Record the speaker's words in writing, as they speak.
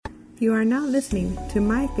You are now listening to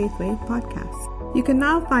My Faithway podcast. You can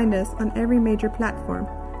now find us on every major platform,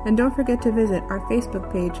 and don't forget to visit our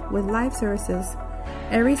Facebook page with live services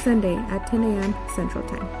every Sunday at 10 a.m. Central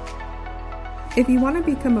Time. If you want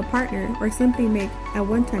to become a partner or simply make a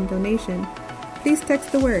one-time donation, please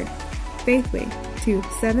text the word Faithway to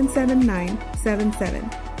 77977.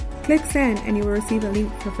 Click send and you will receive a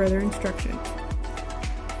link for further instructions.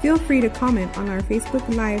 Feel free to comment on our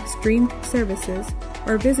Facebook Live streamed services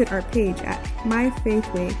or visit our page at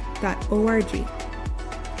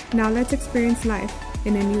myfaithway.org. Now let's experience life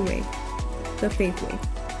in a new way, the Faith Way.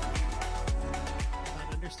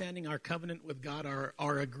 About understanding our covenant with God,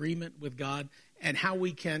 our agreement with God, and how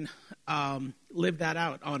we can live that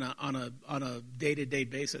out on a day-to-day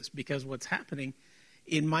basis. Because what's happening,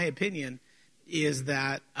 in my opinion, is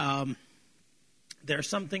that there are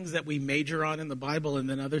some things that we major on in the Bible and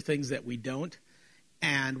then other things that we don't.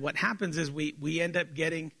 And what happens is we end up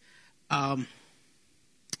getting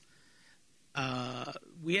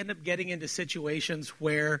into situations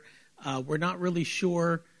where we're not really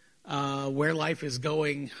sure where life is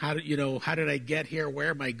going. How did I get here? Where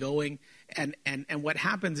am I going? And what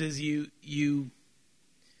happens is you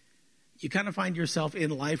kind of find yourself in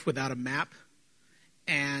life without a map.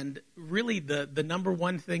 And really, the number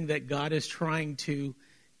one thing that God is trying to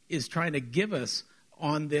give us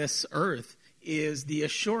on this earth is the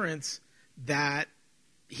assurance that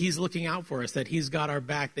He's looking out for us, that He's got our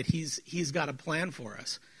back, that He's got a plan for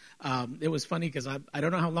us. It was funny because I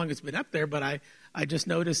don't know how long it's been up there, but I just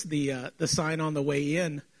noticed the sign on the way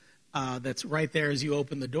in that's right there as you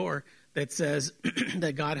open the door that says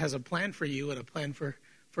that God has a plan for you and a plan for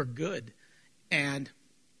good. And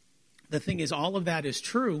the thing is, all of that is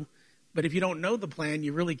true, but if you don't know the plan,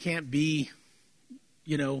 you really can't be,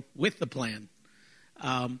 with the plan.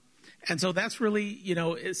 And so that's really,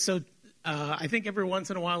 I think every once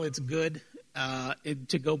in a while it's good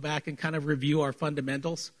to go back and kind of review our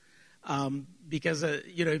fundamentals. Because,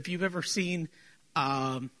 if you've ever seen,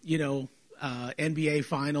 NBA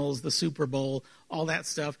Finals, the Super Bowl, all that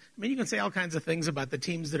stuff, I mean, you can say all kinds of things about the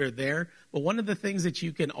teams that are there, but one of the things that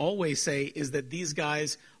you can always say is that these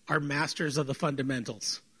guys are masters of the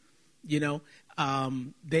fundamentals. It's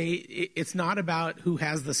not about who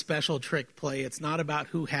has the special trick play. It's not about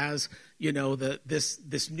who has,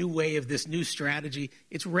 this new way of this new strategy.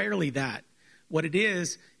 It's rarely that. What it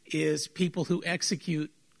is people who execute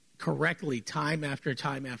correctly time after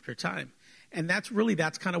time after time. And that's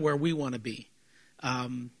kind of where we want to be.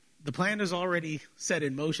 The plan is already set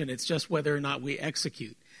in motion. It's just whether or not we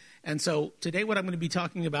execute. And so today what I'm going to be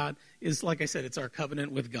talking about is, like I said, it's our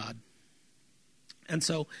covenant with God. And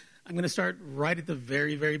so I'm going to start right at the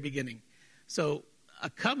very, very beginning. So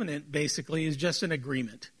a covenant basically is just an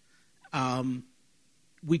agreement.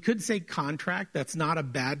 We could say contract. That's not a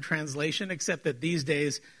bad translation, except that these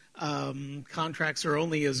days contracts are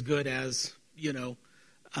only as good as,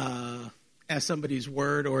 as somebody's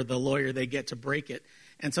word or the lawyer they get to break it.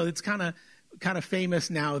 And so it's kind of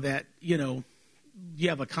famous now that, you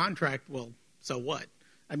have a contract. Well, so what?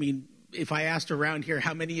 I mean, if I asked around here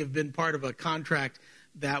how many have been part of a contract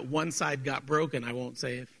that one side got broken, I won't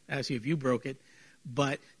ask you if you broke it,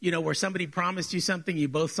 but, where somebody promised you something, you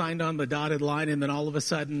both signed on the dotted line, and then all of a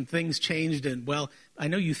sudden things changed, and, well, I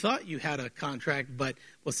know you thought you had a contract, but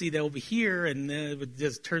we'll see that over here, and then it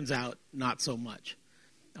just turns out not so much.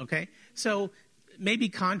 Okay? So maybe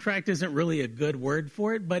contract isn't really a good word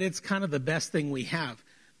for it, but it's kind of the best thing we have.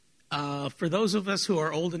 For those of us who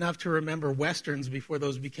are old enough to remember Westerns before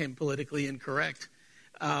those became politically incorrect,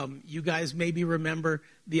 you guys maybe remember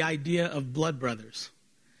the idea of blood brothers.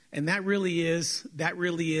 And that really is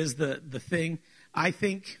the thing. I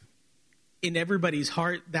think in everybody's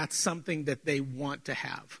heart, that's something that they want to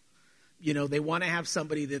have. They want to have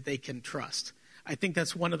somebody that they can trust. I think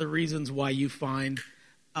that's one of the reasons why you find,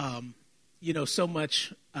 so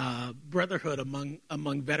much brotherhood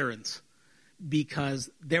among veterans, because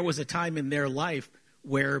there was a time in their life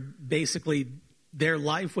where basically their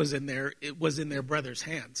life was in their brother's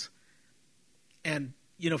hands. And,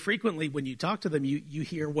 frequently when you talk to them, you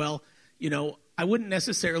hear, well, I wouldn't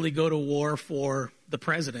necessarily go to war for the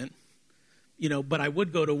president, but I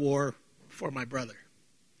would go to war for my brother.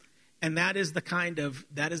 And that is the kind of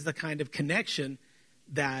connection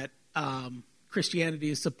that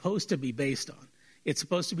Christianity is supposed to be based on. It's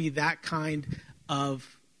supposed to be that kind of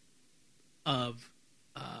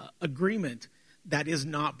agreement that is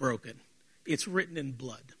not broken. It's written in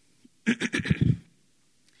blood.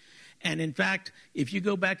 And in fact, if you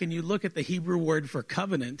go back and you look at the Hebrew word for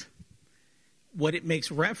covenant, what it makes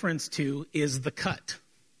reference to is the cut.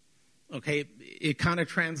 Okay, it kind of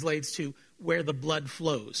translates to where the blood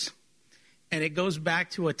flows. And it goes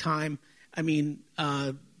back to a time, I mean,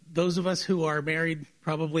 those of us who are married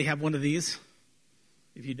probably have one of these.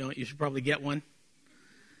 If you don't, you should probably get one.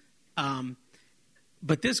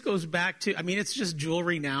 But this goes back to, I mean, it's just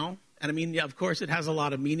jewelry now. And I mean, yeah, of course, it has a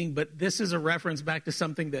lot of meaning, but this is a reference back to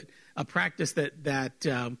something that, a practice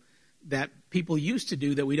that people used to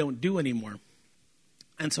do that we don't do anymore.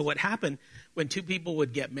 And so what happened when two people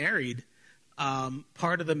would get married,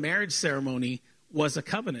 part of the marriage ceremony was a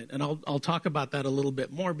covenant. And I'll talk about that a little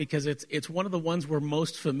bit more because it's one of the ones we're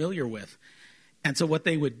most familiar with. And so what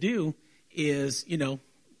they would do is, you know,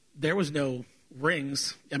 there was no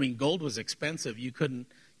rings. I mean, gold was expensive. You couldn't,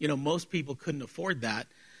 you know, most people couldn't afford that.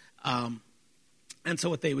 And so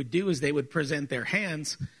what they would do is they would present their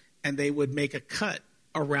hands and they would make a cut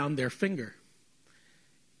around their finger.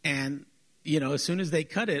 And, you know, as soon as they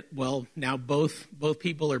cut it, well, now both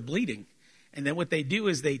people are bleeding. And then what they do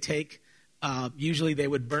is they take, usually they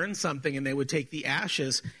would burn something and they would take the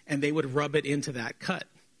ashes and they would rub it into that cut.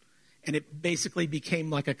 And it basically became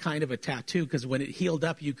like a kind of a tattoo because when it healed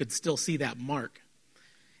up, you could still see that mark.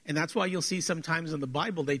 And that's why you'll see sometimes in the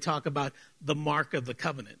Bible, they talk about the mark of the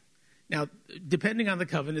covenant. Now, depending on the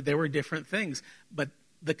covenant, there were different things, but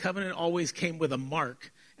the covenant always came with a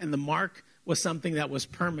mark, and the mark was something that was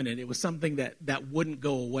permanent. It was something that wouldn't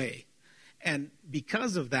go away. And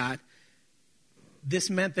because of that, this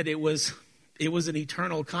meant that it was an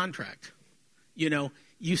eternal contract. You know,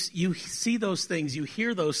 you see those things, you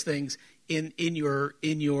hear those things in your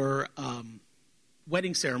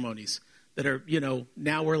wedding ceremonies that are, you know,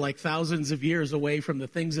 now we're like thousands of years away from the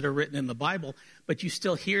things that are written in the Bible, but you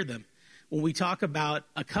still hear them. When we talk about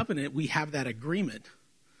a covenant, we have that agreement.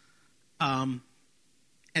 And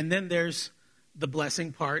then there's the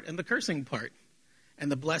blessing part and the cursing part. And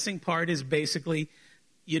the blessing part is basically,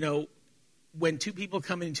 you know, when two people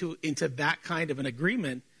come into that kind of an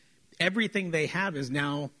agreement, everything they have is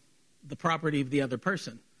now the property of the other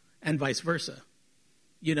person and vice versa.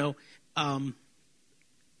 You know,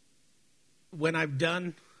 when I've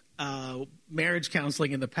done marriage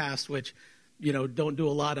counseling in the past, which, you know, don't do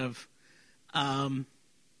a lot of,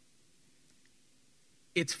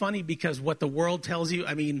 it's funny because what the world tells you,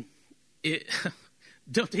 I mean,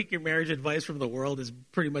 don't take your marriage advice from the world is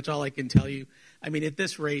pretty much all I can tell you. I mean, at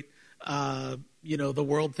this rate, you know, the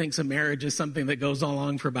world thinks a marriage is something that goes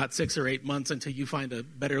along for about 6 or 8 months until you find a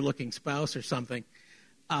better looking spouse or something.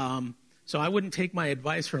 So I wouldn't take my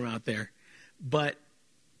advice from out there. But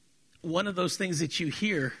one of those things that you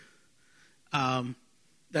hear,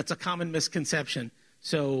 that's a common misconception.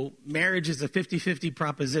 So marriage is a 50-50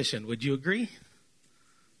 proposition. Would you agree?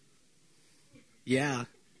 Yeah,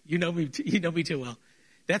 you know me too well.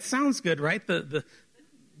 That sounds good, right? The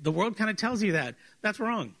world kind of tells you that. That's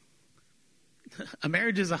wrong. A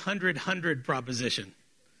marriage is a 100-100 proposition.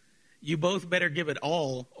 You both better give it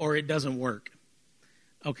all or it doesn't work.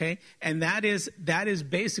 Okay? And that is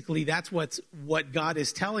basically, that's what God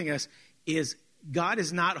is telling us, is God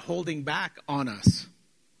is not holding back on us.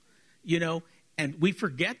 You know, and we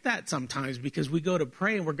forget that sometimes because we go to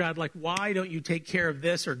pray and we're, God, like, why don't you take care of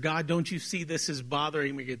this? Or God, don't you see this is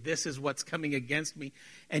bothering me? This is what's coming against me.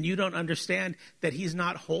 And you don't understand that he's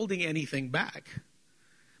not holding anything back.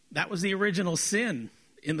 That was the original sin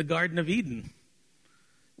in the Garden of Eden.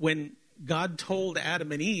 When God told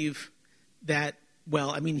Adam and Eve that, well,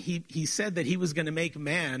 I mean, he said that he was going to make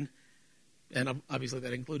man, and obviously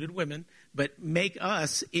that included women, but make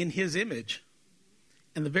us in his image.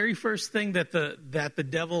 And the very first thing that the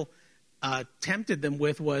devil tempted them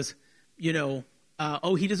with was, you know,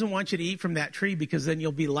 he doesn't want you to eat from that tree because then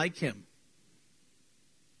you'll be like him.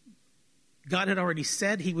 God had already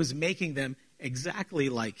said he was making them exactly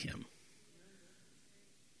like him.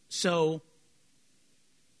 So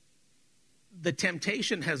the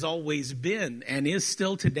temptation has always been and is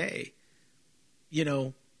still today, you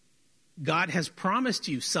know, God has promised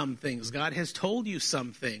you some things. God has told you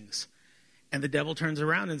some things. And the devil turns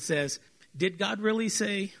around and says, did God really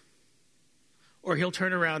say? Or he'll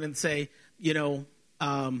turn around and say, you know,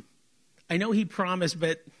 I know he promised,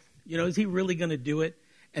 but, you know, is he really going to do it?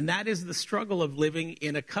 And that is the struggle of living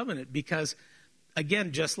in a covenant because,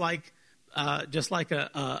 again, just like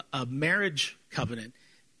a marriage covenant,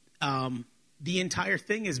 the entire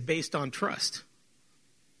thing is based on trust.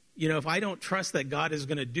 You know, if I don't trust that God is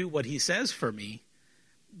going to do what he says for me,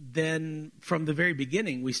 then from the very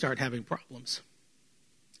beginning, we start having problems.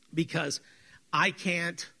 Because I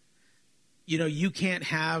can't, you know, you can't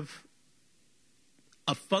have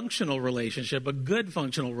a functional relationship, a good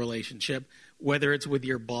functional relationship, whether it's with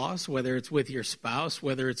your boss, whether it's with your spouse,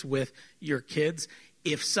 whether it's with your kids,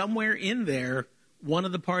 if somewhere in there, one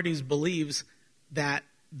of the parties believes that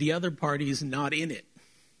the other party's not in it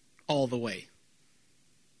all the way.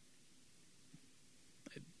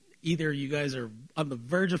 Either you guys are on the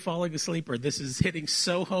verge of falling asleep, or this is hitting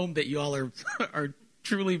so home that you all are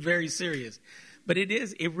truly very serious. But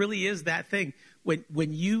it really is that thing.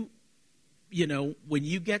 When you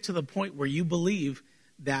get to the point where you believe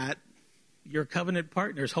that your covenant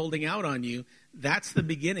partner is holding out on you, that's the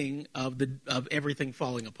beginning of everything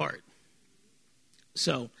falling apart.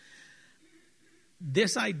 So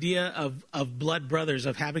this idea of blood brothers,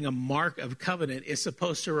 of having a mark of covenant, is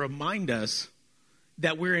supposed to remind us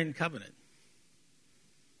that we're in covenant.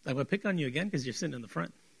 I'm going to pick on you again because you're sitting in the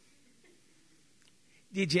front.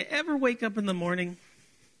 Did you ever wake up in the morning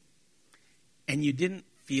and you didn't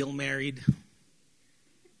feel married?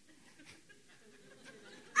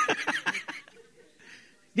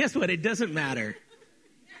 Guess what? It doesn't matter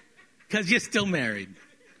because you're still married.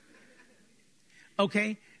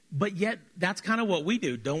 Okay? But yet, that's kind of what we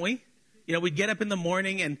do, don't we? We get up in the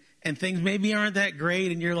morning and things maybe aren't that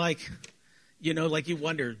great, and you're like, like you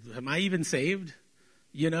wonder, am I even saved?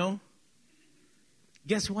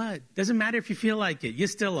 Guess what? Doesn't matter if you feel like it. You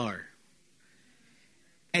still are.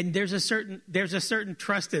 And there's a certain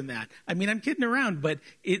trust in that. I mean, I'm kidding around, but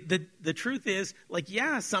the truth is,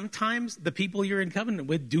 sometimes the people you're in covenant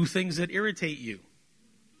with do things that irritate you.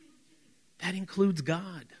 That includes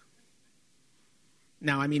God.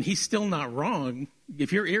 Now, I mean, he's still not wrong.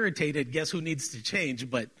 If you're irritated, guess who needs to change?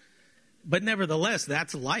 But nevertheless,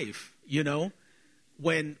 that's life,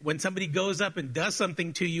 When somebody goes up and does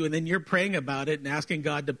something to you, and then you're praying about it and asking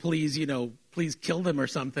God to please kill them or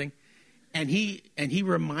something, and he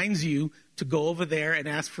reminds you to go over there and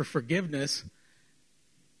ask for forgiveness,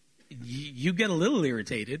 you get a little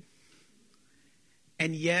irritated.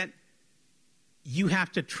 And yet you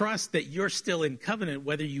have to trust that you're still in covenant,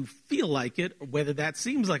 whether you feel like it, or whether that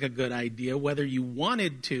seems like a good idea, whether you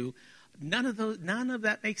wanted to. None of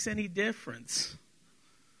that makes any difference.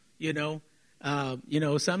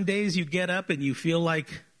 Some days you get up and you feel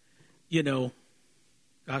like,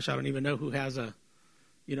 gosh, I don't even know who has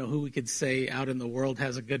who we could say out in the world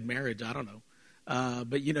has a good marriage. I don't know.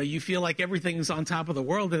 But you feel like everything's on top of the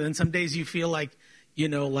world. And then some days you feel like,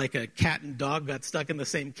 like a cat and dog got stuck in the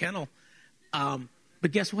same kennel.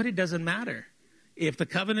 But guess what? It doesn't matter. If the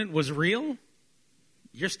covenant was real,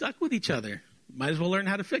 you're stuck with each other. Might as well learn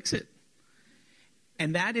how to fix it.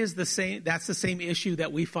 And that's the same issue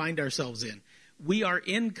that we find ourselves in. We are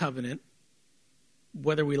in covenant,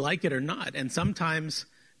 whether we like it or not. And sometimes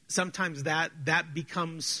that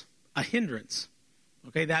becomes a hindrance.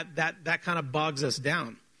 Okay, that kind of bogs us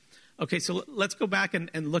down. Okay, so let's go back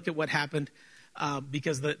and look at what happened,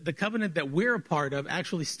 because the covenant that we're a part of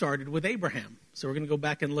actually started with Abraham. So we're going to go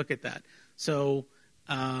back and look at that. So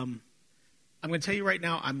I'm going to tell you right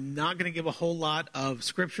now, I'm not going to give a whole lot of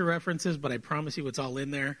scripture references, but I promise you it's all in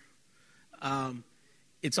there.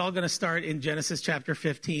 It's all going to start in Genesis chapter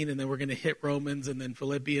 15, and then we're going to hit Romans, and then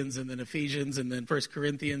Philippians, and then Ephesians, and then 1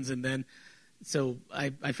 Corinthians, and then, so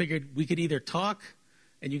I figured we could either talk,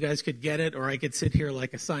 and you guys could get it, or I could sit here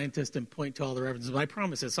like a scientist and point to all the references. But I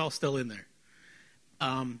promise it's all still in there.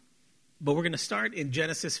 But we're going to start in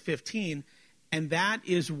Genesis 15, and that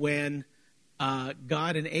is when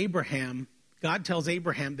God tells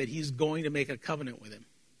Abraham that he's going to make a covenant with him.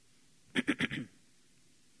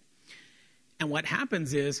 And what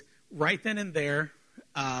happens is, right then and there,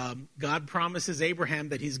 God promises Abraham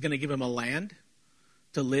that he's going to give him a land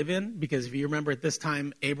to live in, because if you remember at this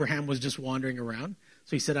time, Abraham was just wandering around.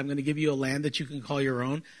 So he said, I'm going to give you a land that you can call your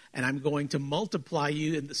own, and I'm going to multiply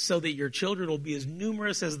you so that your children will be as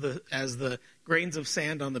numerous as the grains of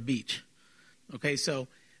sand on the beach. Okay, so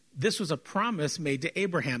this was a promise made to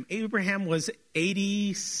Abraham. Abraham was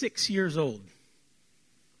 86 years old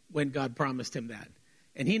when God promised him that.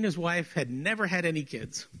 And he and his wife had never had any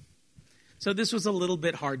kids. So this was a little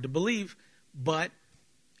bit hard to believe, but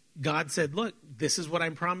God said, look, this is what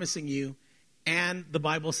I'm promising you. And the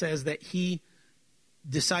Bible says that he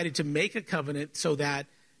decided to make a covenant so that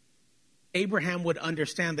Abraham would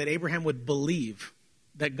understand, that Abraham would believe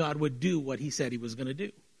that God would do what he said he was going to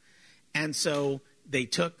do. And so they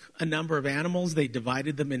took a number of animals, they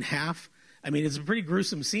divided them in half. I mean, it's a pretty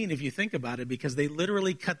gruesome scene if you think about it, because they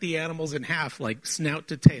literally cut the animals in half, like snout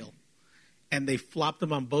to tail. And they flopped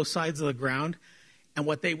them on both sides of the ground. And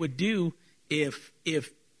what they would do, if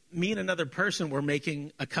me and another person were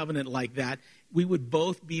making a covenant like that, we would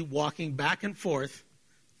both be walking back and forth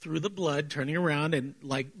through the blood, turning around and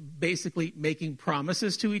like basically making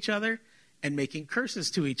promises to each other and making curses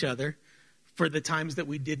to each other for the times that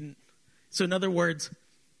we didn't. So in other words,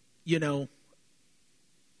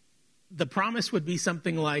 the promise would be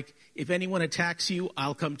something like, if anyone attacks you,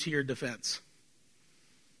 I'll come to your defense.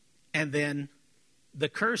 And then the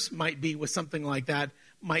curse might be with something like that,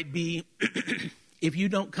 might be, if you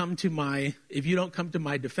don't come to my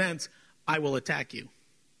defense, I will attack you.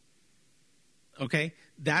 Okay?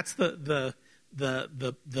 That's the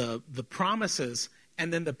promises,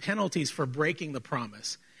 and then the penalties for breaking the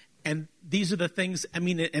promise. And these are the things, I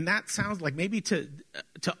mean, and that sounds like, maybe to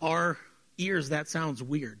our ears, that sounds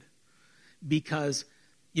weird. Because,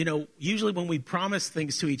 usually when we promise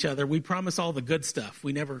things to each other, we promise all the good stuff.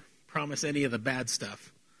 We never promise any of the bad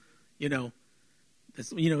stuff. When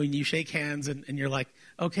you shake hands and you're like,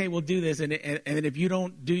 okay, we'll do this. And if you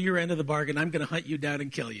don't do your end of the bargain, I'm going to hunt you down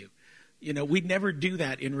and kill you. We'd never do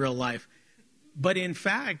that in real life. But in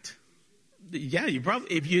fact, yeah,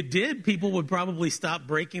 if you did, people would probably stop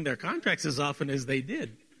breaking their contracts as often as they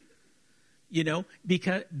did.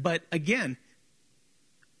 But again,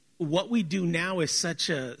 what we do now is such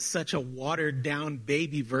a watered down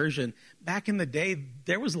baby version. Back in the day,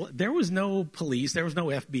 there was no police, there was no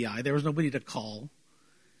FBI, there was nobody to call.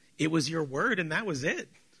 It was your word, and that was it.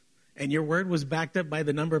 And your word was backed up by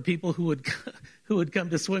the number of people who would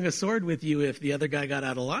come to swing a sword with you if the other guy got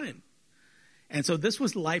out of line. And so this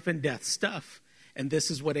was life and death stuff. And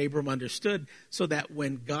this is what Abram understood, so that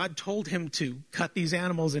when God told him to cut these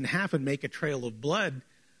animals in half and make a trail of blood,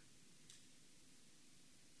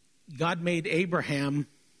 God made Abraham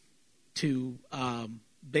to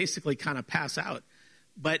basically kind of pass out.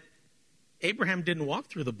 But Abraham didn't walk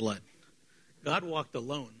through the blood. God walked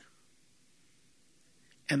alone.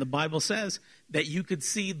 And the Bible says that you could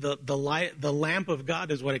see the lamp of God,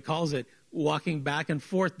 is what it calls it, walking back and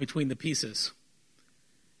forth between the pieces.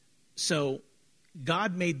 So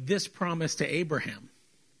God made this promise to Abraham.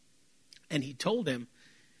 And he told him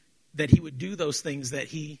that he would do those things, that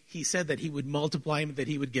he said that he would multiply him, that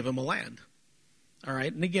he would give him a land. All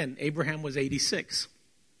right. And again, Abraham was 86.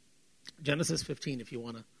 Genesis 15, if you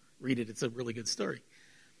want to read it, it's a really good story.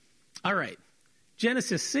 All right.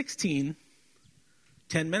 Genesis 16,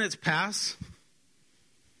 10 minutes pass.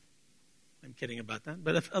 I'm kidding about that.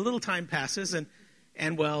 But a little time passes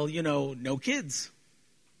and well, no kids.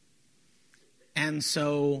 And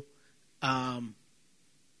so,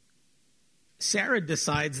 Sarah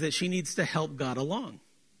decides that she needs to help God along,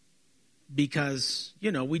 because,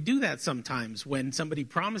 we do that sometimes when somebody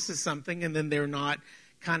promises something and then they're not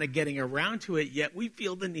kind of getting around to it yet. We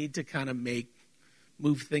feel the need to kind of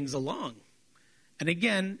move things along. And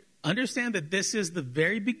again, understand that this is the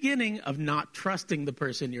very beginning of not trusting the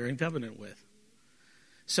person you're in covenant with.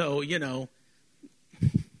 So,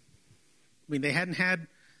 they hadn't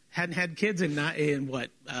had kids in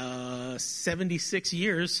what, 76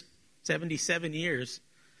 years. 77 years,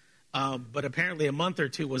 but apparently a month or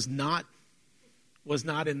two was not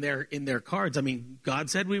in their cards. I mean, God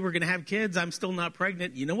said we were going to have kids. I'm still not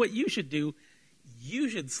pregnant. You know what you should do? You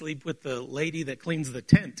should sleep with the lady that cleans the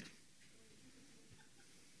tent.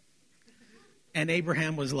 And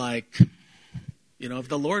Abraham was like, if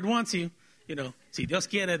the Lord wants you, si Dios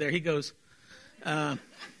quiere, there he goes. And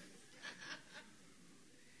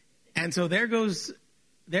so there goes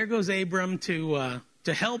Abram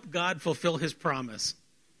to help God fulfill his promise.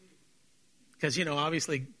 Because,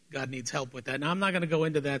 obviously God needs help with that. Now, I'm not going to go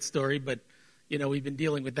into that story, but, we've been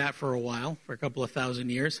dealing with that for a while, for a couple of thousand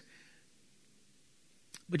years.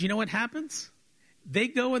 But you know what happens? They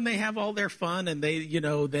go and they have all their fun, and they,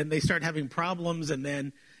 then they start having problems, and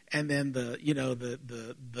then the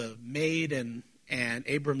maid and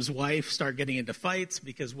Abram's wife start getting into fights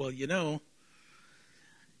because,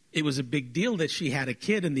 it was a big deal that she had a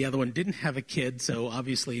kid and the other one didn't have a kid. So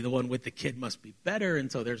obviously the one with the kid must be better.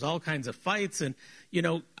 And so there's all kinds of fights. And,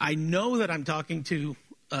 I know that I'm talking to,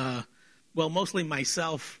 mostly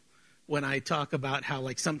myself when I talk about how,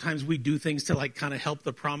 sometimes we do things to, kind of help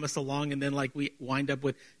the promise along. And then, we wind up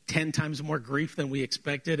with 10 times more grief than we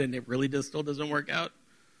expected. And it really still doesn't work out.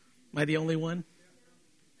 Am I the only one?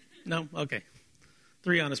 No? Okay.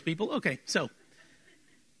 3 honest people. Okay. So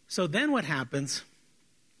then what happens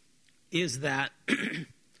is that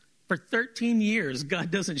for 13 years,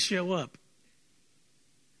 God doesn't show up.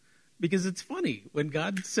 Because it's funny, when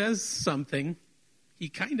God says something, he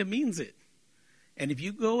kind of means it. And if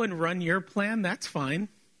you go and run your plan, that's fine.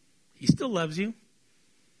 He still loves you.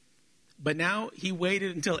 But now he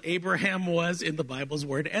waited until Abraham was, in the Bible's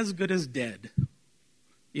word, as good as dead.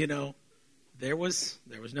 There was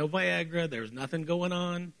no Viagra, there was nothing going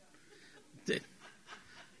on.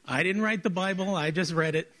 I didn't write the Bible, I just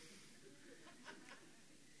read it.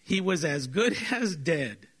 He was as good as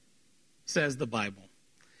dead, says the Bible,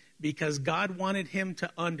 because God wanted him to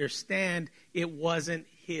understand it wasn't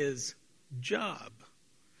his job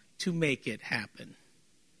to make it happen.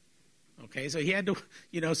 Okay, so he had to,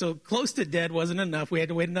 so close to dead wasn't enough. We had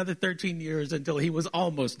to wait another 13 years until he was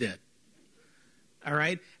almost dead. All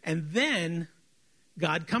right, and then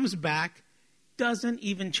God comes back, doesn't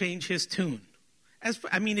even change his tune.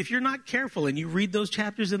 If you're not careful and you read those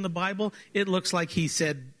chapters in the Bible, it looks like he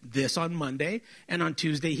said this on Monday, and on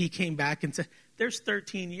Tuesday he came back and said, there's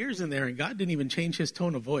 13 years in there, and God didn't even change his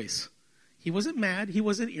tone of voice. He wasn't mad. He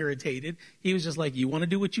wasn't irritated. He was just like, you want to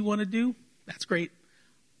do what you want to do? That's great.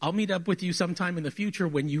 I'll meet up with you sometime in the future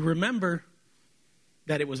when you remember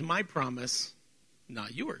that it was my promise,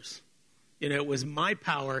 not yours. It was my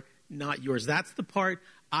power, not yours. That's the part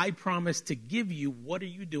I promised to give you. What are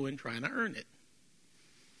you doing trying to earn it?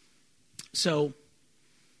 So,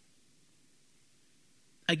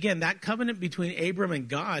 again, that covenant between Abram and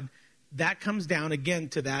God, that comes down again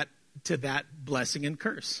to that blessing and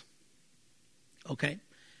curse. Okay?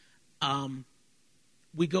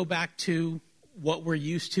 We go back to what we're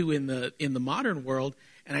used to in the modern world,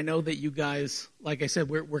 and I know that you guys, like I said,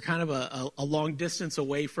 we're kind of a long distance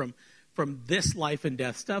away from this life and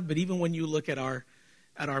death stuff. But even when you look at our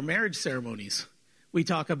marriage ceremonies, we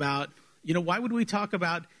talk about, why would we talk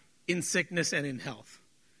about in sickness and in health?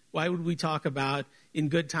 Why would we talk about in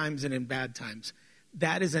good times and in bad times?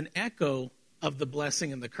 That is an echo of the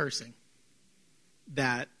blessing and the cursing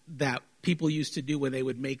that people used to do when they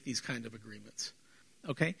would make these kind of agreements.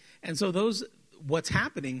 Okay? And so what's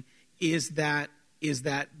happening is that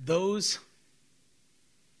those,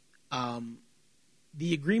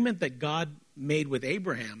 the agreement that God made with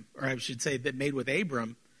Abraham, or I should say that made with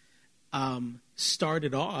Abram,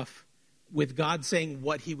 started off with God saying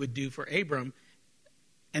what he would do for Abram.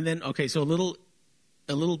 And then, okay, so a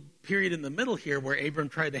little period in the middle here where Abram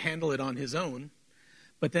tried to handle it on his own.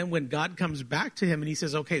 But then when God comes back to him and he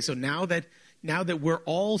says, okay, so now that we're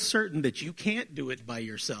all certain that you can't do it by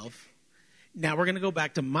yourself, now we're going to go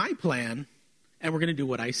back to my plan and we're going to do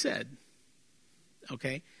what I said.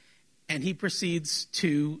 Okay? And he proceeds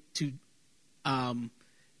to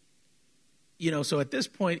so at this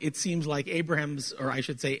point, it seems like Abram is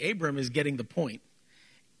getting the point.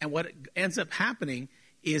 And what ends up happening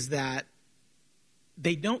is that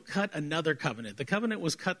they don't cut another covenant. The covenant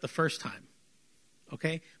was cut the first time.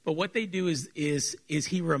 Okay? But what they do is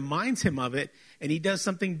he reminds him of it, and he does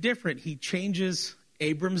something different. He changes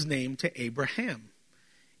Abram's name to Abraham.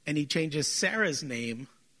 And he changes Sarah's name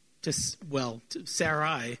to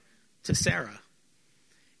Sarai to Sarah.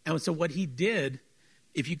 And so what he did,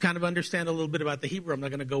 if you kind of understand a little bit about the Hebrew, I'm not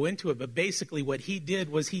going to go into it, but basically what he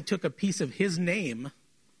did was he took a piece of his name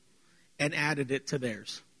and added it to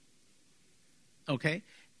theirs. Okay?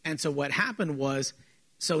 And so what happened was,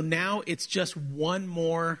 so now it's just one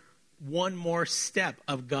more step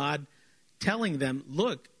of God telling them,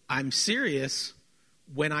 look, I'm serious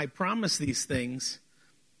when I promise these things,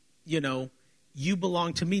 you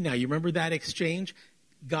belong to me now. You remember that exchange?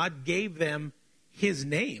 God gave them his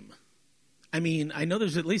name. I mean, I know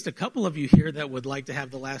there's at least a couple of you here that would like to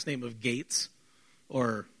have the last name of Gates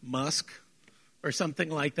or Musk or something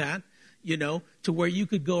like that, to where you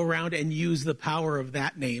could go around and use the power of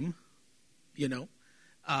that name,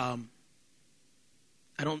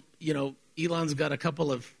 Elon's got a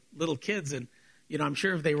couple of little kids, and, I'm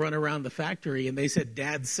sure if they run around the factory and they said,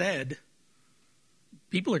 Dad said,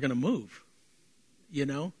 people are going to move,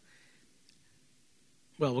 Well,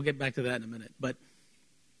 we'll get back to that in a minute. But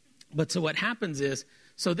so what happens is,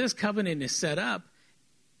 so this covenant is set up,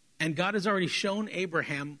 and God has already shown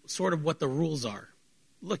Abraham sort of what the rules are.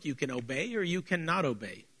 Look, you can obey or you cannot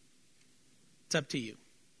obey. It's up to you.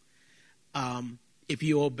 If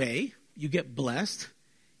you obey, you get blessed.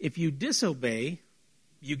 If you disobey,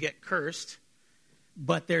 you get cursed.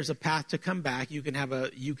 But there's a path to come back. You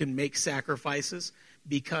can make sacrifices,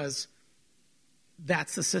 because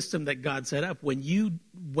that's the system that God set up. When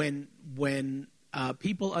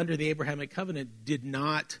people under the Abrahamic covenant did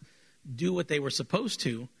not do what they were supposed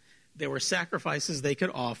to, there were sacrifices they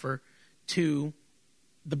could offer to,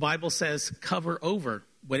 the Bible says, cover over.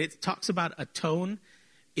 When it talks about atone,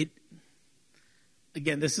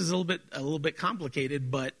 again, this is a little bit complicated,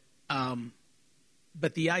 but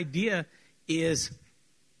the idea is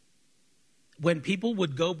when people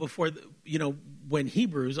would go before, when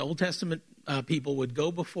Hebrews, Old Testament people would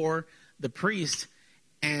go before the priest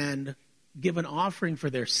and give an offering for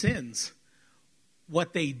their sins,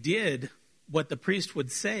 what they did, what the priest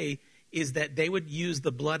would say, is that they would use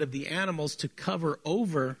the blood of the animals to cover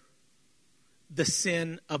over the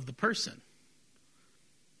sin of the person.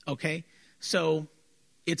 Okay? So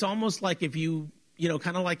it's almost like if you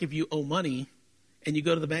kind of like if you owe money and you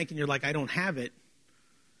go to the bank and you're like, I don't have it.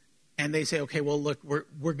 and they say, okay, well, look,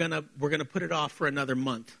 we're gonna put it off for another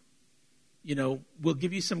month. We'll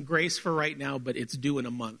give you some grace for right now, but it's due in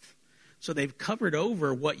a month. So they've covered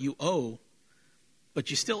over what you owe, but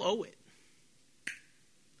you still owe it.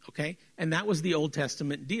 Okay? And that was the Old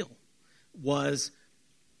Testament deal, was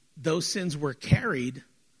those sins were carried,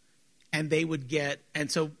 and they would get, and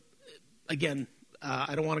so, again,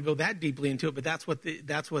 I don't want to go that deeply into it, but that's what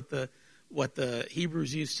the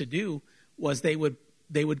Hebrews used to do, was they would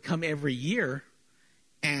come every year,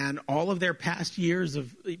 and all of their past year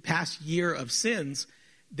of sins,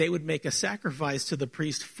 they would make a sacrifice to the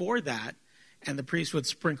priest for that, and the priest would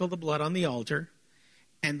sprinkle the blood on the altar,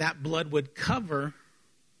 and that blood would cover.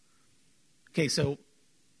 Okay, so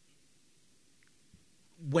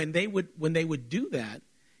when they would do that,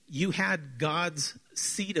 you had God's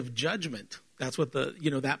seat of judgment. That's what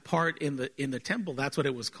that part in the temple, that's what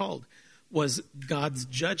it was called, was God's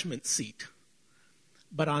judgment seat.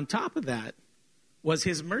 But on top of that was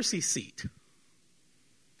his mercy seat.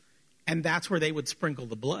 And that's where they would sprinkle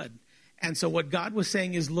the blood. And so what God was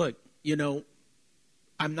saying is, look,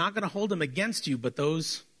 I'm not going to hold them against you, but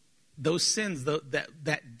those sins,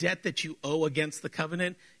 that debt that you owe against the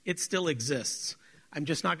covenant, it still exists. I'm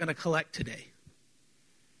just not going to collect today.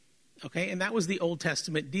 Okay, and that was the Old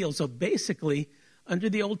Testament deal. So basically, under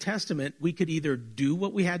the Old Testament, we could either do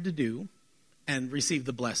what we had to do and receive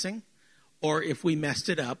the blessing, or if we messed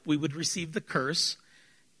it up, we would receive the curse.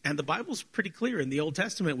 And the Bible's pretty clear in the Old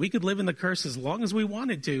Testament. We could live in the curse as long as we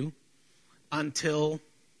wanted to until,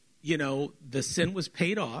 the sin was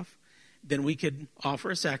paid off. Then we could offer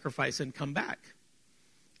a sacrifice and come back.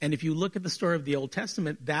 And if you look at the story of the Old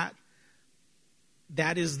Testament, that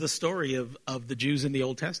is the story of the Jews in the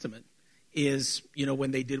Old Testament. Is,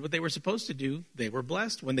 when they did what they were supposed to do, they were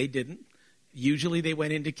blessed. When they didn't, usually they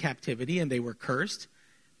went into captivity and they were cursed.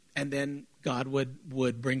 And then God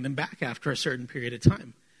would bring them back after a certain period of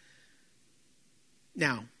time.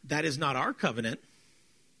 Now, that is not our covenant.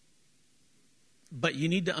 But you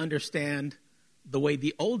need to understand the way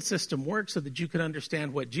the old system works so that you can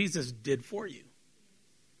understand what Jesus did for you.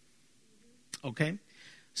 Okay?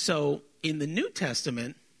 So, in the New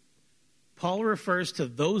Testament, Paul refers to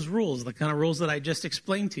those rules, the kind of rules that I just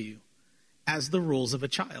explained to you, as the rules of a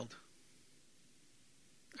child.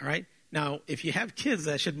 All right? Now, if you have kids,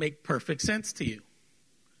 that should make perfect sense to you.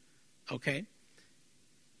 Okay?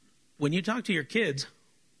 When you talk to your kids,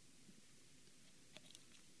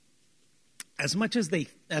 as smart as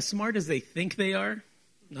they think they are,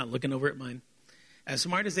 not looking over at mine, as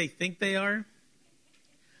smart as they think they are,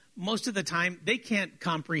 most of the time they can't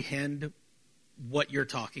comprehend what you're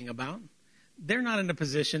talking about. They're not in a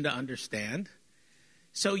position to understand.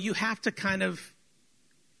 So you have to kind of,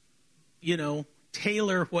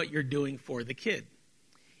 tailor what you're doing for the kid.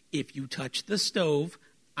 If you touch the stove,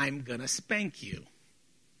 I'm going to spank you.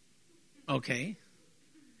 Okay?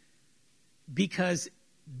 Because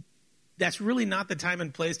that's really not the time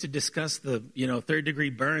and place to discuss the, third-degree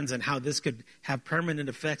burns and how this could have permanent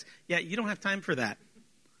effects. Yeah, you don't have time for that.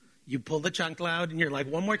 You pull the chancla out and you're like,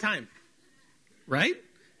 one more time. Right?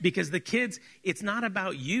 Because the kids, it's not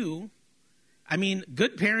about you. I mean,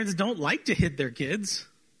 good parents don't like to hit their kids.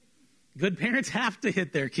 Good parents have to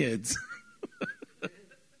hit their kids.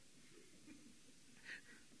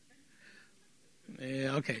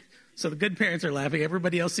 Yeah, okay. So the good parents are laughing.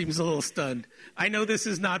 Everybody else seems a little stunned. I know this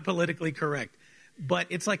is not politically correct. But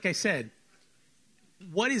it's like I said,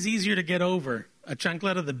 what is easier to get over? A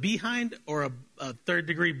chancla of the behind or a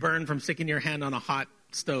third-degree burn from sticking your hand on a hot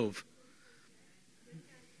stove?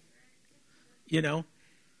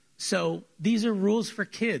 So these are rules for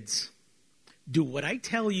kids. Do what I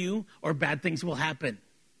tell you or bad things will happen.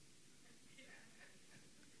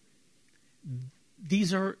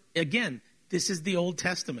 These are, again, this is the Old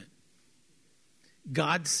Testament.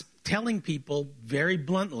 God's telling people very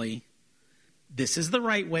bluntly, this is the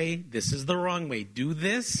right way, this is the wrong way. Do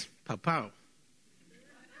this, pow-pow.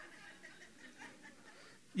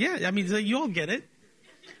 Yeah, I mean, you all get it.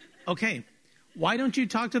 Okay. Why don't you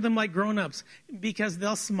talk to them like grown-ups? Because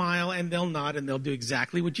they'll smile and they'll nod and they'll do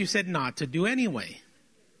exactly what you said not to do anyway.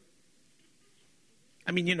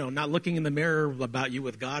 I mean, not looking in the mirror about you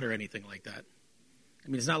with God or anything like that. I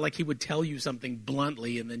mean, it's not like he would tell you something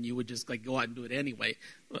bluntly and then you would just go out and do it anyway.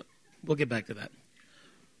 We'll get back to that.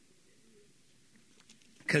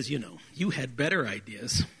 Because, you had better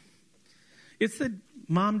ideas. It's that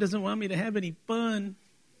mom doesn't want me to have any fun.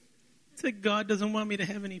 It's that God doesn't want me to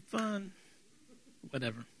have any fun.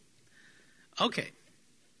 Whatever. Okay.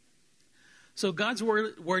 So God's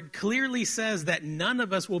word clearly says that none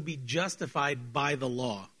of us will be justified by the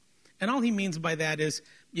law. And all he means by that is,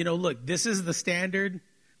 look, this is the standard,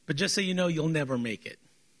 But just so you know, you'll never make it.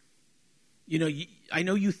 You know, I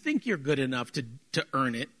know you think you're good enough to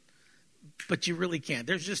earn it, but you really can't.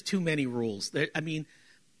 There's just too many rules.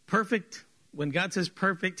 Perfect, when God says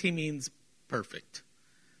perfect, he means perfect.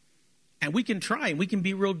 And we can try and we can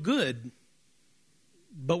be real good,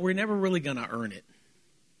 but we're never really going to earn it.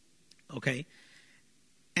 Okay?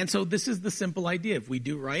 And so this is the simple idea. If we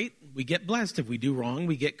do right, we get blessed. If we do wrong,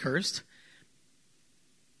 we get cursed.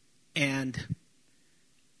 And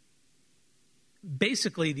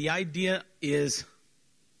basically, the idea is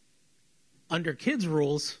under kids'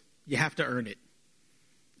 rules, you have to earn it.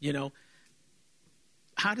 You know,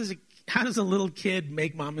 how does a little kid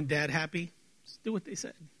make mom and dad happy? Just do what they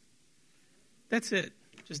said. That's it.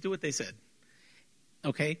 Just do what they said.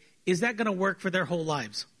 Okay? Is that going to work for their whole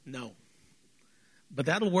lives? No. But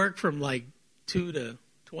that'll work from like 2 to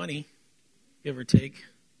 20, give or take.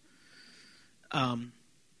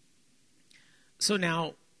 So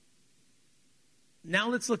now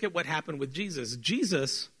let's look at what happened with Jesus.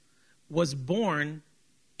 Jesus was born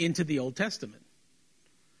into the Old Testament.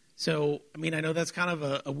 So, I mean, I know that's kind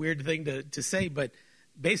of a weird thing to say, but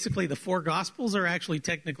basically the 4 Gospels are actually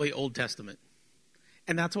technically Old Testament.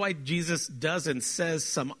 And that's why Jesus does and says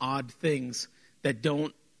some odd things that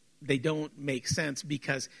don't make sense,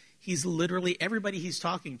 because he's literally, everybody he's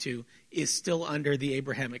talking to is still under the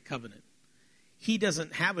Abrahamic covenant. He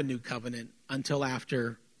doesn't have a new covenant until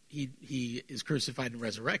after he is crucified and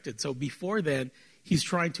resurrected. So before then, he's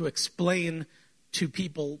trying to explain to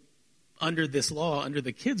people under this law, under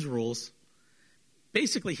the kids' rules,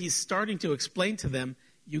 basically he's starting to explain to them,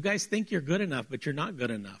 you guys think you're good enough, but you're not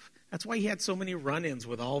good enough. That's why he had so many run-ins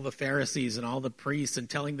with all the Pharisees and all the priests and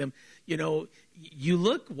telling them, you know, you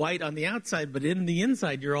look white on the outside, but in the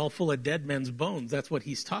inside, you're all full of dead men's bones. That's what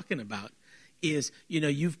he's talking about is, you know,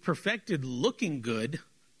 you've perfected looking good,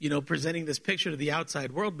 you know, presenting this picture to the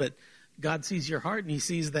outside world, but God sees your heart and he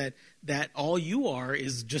sees that all you are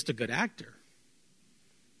is just a good actor.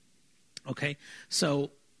 Okay,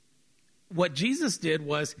 so what Jesus did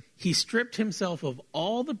was he stripped himself of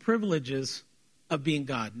all the privileges of being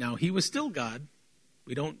God. Now, he was still God.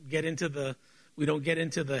 We don't get into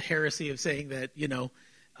the heresy of saying that, you know,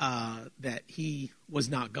 that he was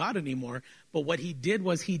not God anymore. But what he did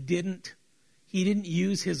was he didn't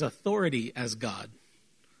use his authority as God.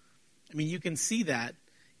 I mean, you can see that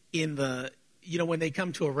in when they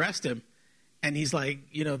come to arrest him and he's like,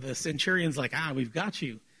 you know, the centurion's like, we've got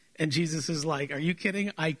you. And Jesus is like, are you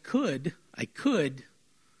kidding? I could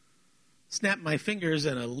snap my fingers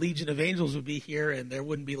and a legion of angels would be here and there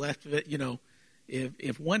wouldn't be left of it. You know,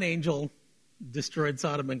 if one angel destroyed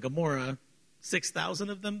Sodom and Gomorrah, 6,000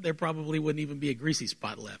 of them, there probably wouldn't even be a greasy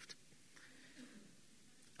spot left.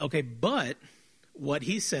 Okay, but what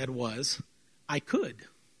he said was, I could.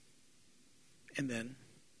 And then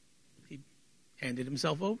he handed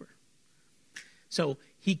himself over. So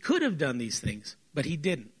he could have done these things, but he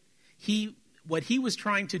didn't. What he was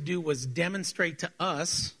trying to do was demonstrate to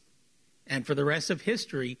us, and for the rest of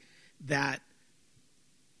history, that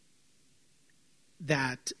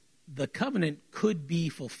the covenant could be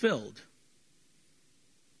fulfilled.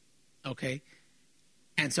 Okay?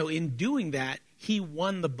 And so in doing that, he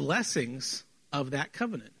won the blessings of that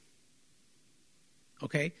covenant.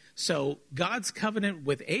 Okay? So God's covenant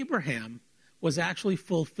with Abraham was actually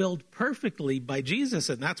fulfilled perfectly by Jesus.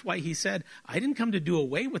 And that's why he said, I didn't come to do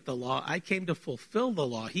away with the law. I came to fulfill the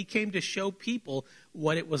law. He came to show people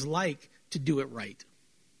what it was like to do it right.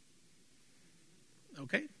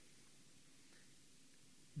 Okay?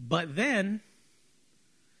 But then,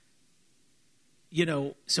 you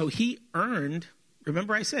know, so he earned,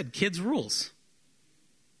 remember I said, kids' rules.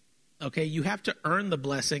 Okay, you have to earn the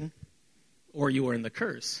blessing or you earn the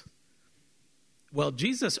curse. Well,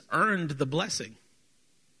 Jesus earned the blessing.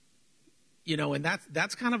 You know, and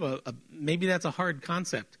that's kind of maybe that's a hard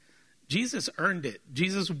concept. Jesus earned it.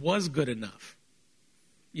 Jesus was good enough.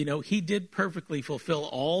 You know, he did perfectly fulfill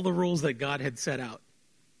all the rules that God had set out.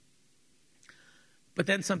 But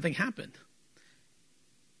then something happened.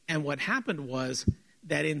 And what happened was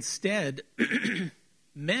that instead,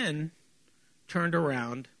 men turned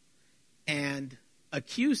around and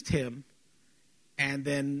accused him and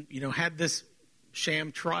then, you know, had this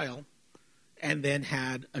sham trial and then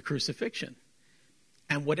had a crucifixion.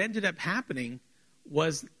 And what ended up happening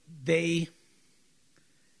was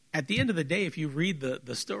at the end of the day, if you read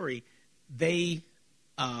the story, they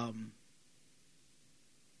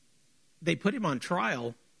put him on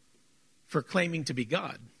trial for claiming to be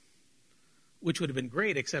God, which would have been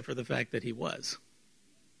great except for the fact that he was,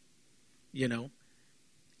 you know.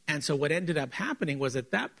 And so what ended up happening was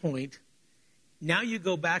at that point, Now you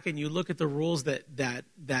go back and you look at the rules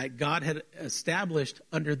that God had established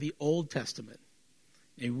under the Old Testament.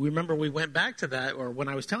 And remember, we went back to that, or when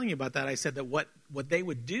I was telling you about that, I said that what they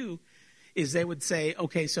would do is they would say,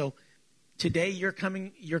 okay, so today you're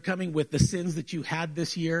coming with the sins that you had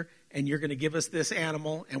this year, and you're going to give us this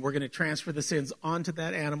animal, and we're going to transfer the sins onto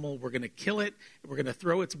that animal. We're going to kill it, and we're going to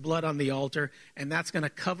throw its blood on the altar, and that's going to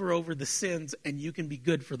cover over the sins, and you can be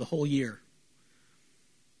good for the whole year.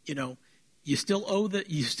 You know, you still owe the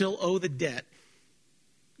debt.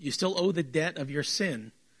 You still owe the debt of your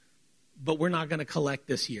sin, but we're not going to collect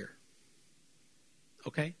this year.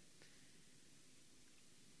 Okay?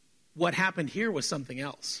 What happened here was something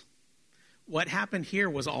else. What happened here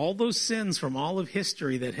was all those sins from all of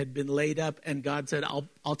history that had been laid up, and God said,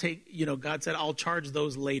 God said, I'll charge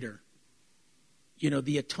those later. You know,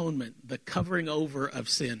 the atonement, the covering over of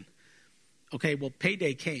sin. Okay, well,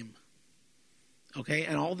 payday came. Okay,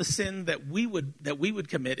 and all the sin that we would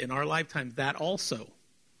commit in our lifetime, that also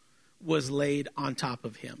was laid on top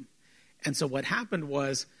of him. And so what happened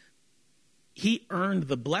was he earned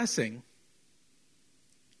the blessing,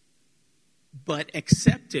 but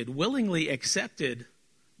willingly accepted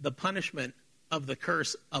the punishment of the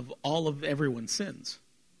curse of all of everyone's sins.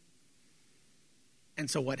 And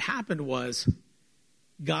so what happened was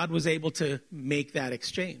God was able to make that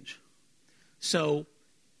exchange. So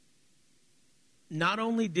not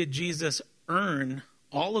only did Jesus earn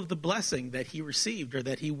all of the blessing that he received, or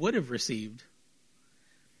that he would have received,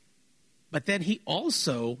 but then he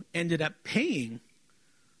also ended up paying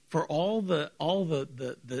for all the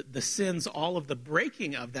sins, all of the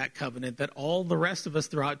breaking of that covenant that all the rest of us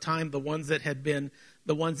throughout time, the ones that had been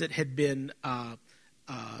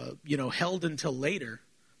held until later,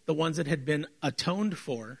 the ones that had been atoned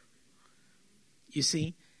for. You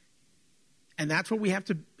see, and that's what we have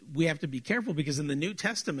to be careful, because in the New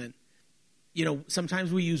Testament, you know,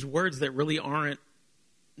 sometimes we use words that really aren't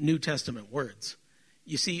New Testament words.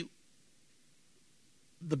 You see,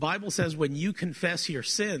 the Bible says when you confess your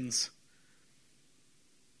sins,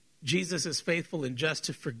 Jesus is faithful and just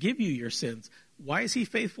to forgive you your sins. Why is he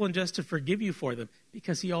faithful and just to forgive you for them?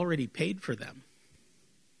 Because he already paid for them.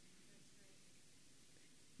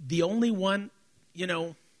 The only one, you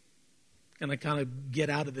know, going to kind of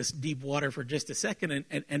get out of this deep water for just a second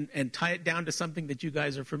and tie it down to something that you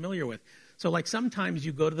guys are familiar with. So like sometimes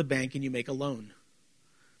you go to the bank and you make a loan,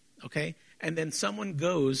 okay? And then someone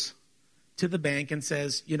goes to the bank and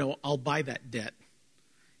says, you know, I'll buy that debt.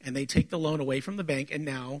 And they take the loan away from the bank, and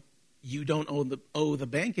now you don't owe the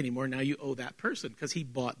bank anymore. Now you owe that person because he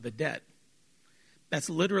bought the debt. That's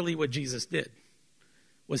literally what Jesus did,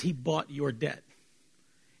 was he bought your debt.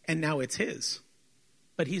 And now it's his,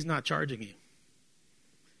 but he's not charging you.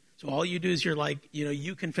 So all you do is you're like, you know,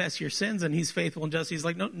 you confess your sins, and he's faithful and just. He's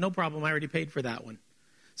like, no problem. I already paid for that one.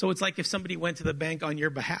 So it's like if somebody went to the bank on your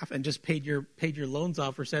behalf and just paid your loans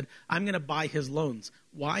off, or said, I'm going to buy his loans.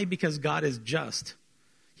 Why? Because God is just.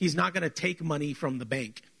 He's not going to take money from the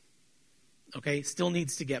bank. Okay? Still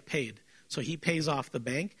needs to get paid. So he pays off the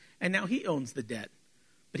bank, and now he owns the debt.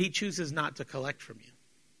 But he chooses not to collect from you.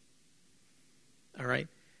 All right?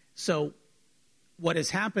 So what has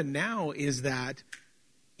happened now is that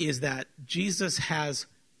Jesus has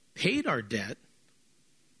paid our debt.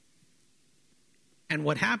 And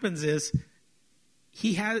what happens is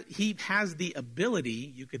he has the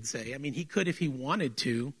ability, you could say, I mean, he could, if he wanted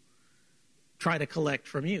to, try to collect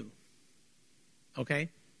from you. Okay?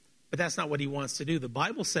 But that's not what he wants to do. The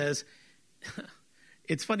Bible says,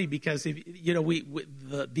 it's funny because if, you know,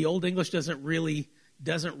 the Old English doesn't really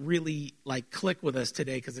like click with us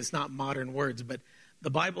today because it's not modern words, but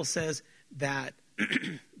the Bible says that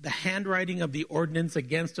the handwriting of the ordinance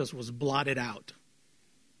against us was blotted out.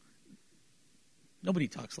 Nobody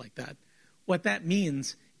talks like that. What that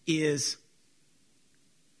means is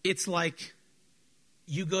it's like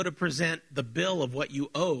you go to present the bill of what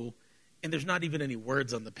you owe, and there's not even any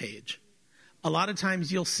words on the page. A lot of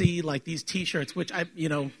times you'll see like these T-shirts, which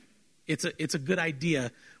it's a good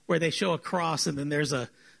idea, where they show a cross and then there's a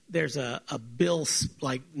bill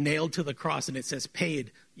like nailed to the cross and it says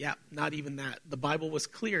paid. Yeah, not even that. The Bible was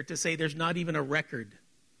clear to say there's not even a record.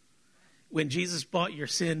 When Jesus bought your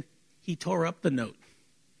sin, he tore up the note.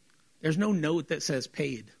 There's no note that says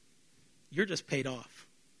paid. You're just paid off.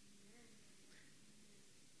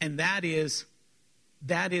 And that is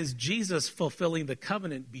Jesus fulfilling the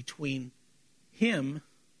covenant between him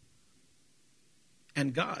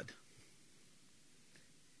and God.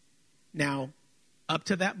 Now, up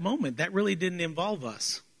to that moment, that really didn't involve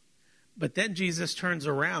us. But then Jesus turns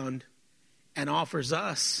around and offers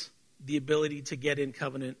us the ability to get in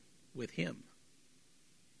covenant with him.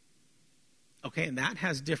 Okay, and that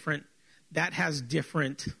has different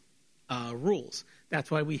rules.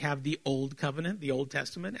 That's why we have the Old Covenant, the Old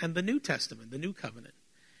Testament, and the New Testament, the New Covenant.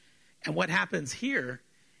 And what happens here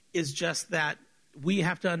is just that we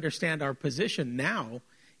have to understand our position now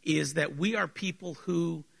is that we are people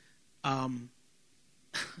who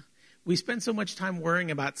we spend so much time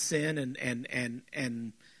worrying about sin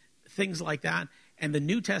and things like that. And the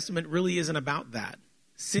New Testament really isn't about that.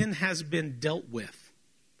 Sin has been dealt with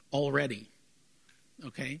already.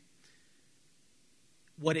 Okay?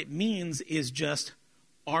 What it means is just,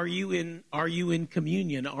 are you in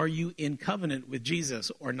communion? Are you in covenant with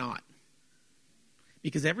Jesus or not?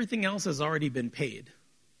 Because everything else has already been paid.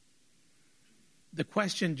 The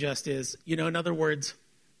question just is, in other words,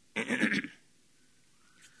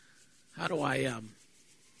 how do I,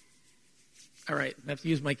 all right, I have to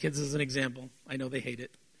use my kids as an example. I know they hate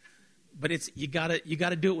it. But it's you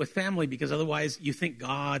gotta do it with family, because otherwise you think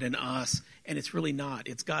God and us, and it's really not.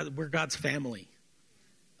 It's God. We're God's family.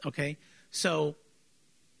 Okay? So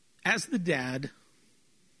as the dad,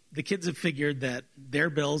 the kids have figured that their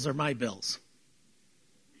bills are my bills.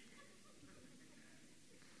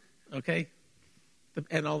 Okay?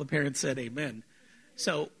 And all the parents said amen.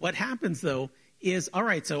 So what happens, though, is, all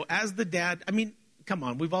right, so as the dad, I mean, come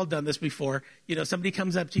on, we've all done this before. Somebody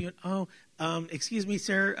comes up to you and, excuse me,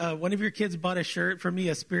 sir, one of your kids bought a shirt for me,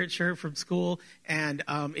 a Spirit shirt from school, and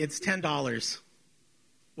it's $10.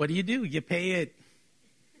 What do? You pay it.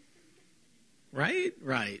 Right?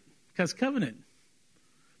 Right. Because covenant.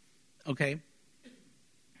 Okay.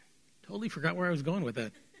 Totally forgot where I was going with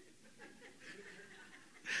that.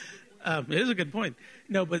 It is a good point.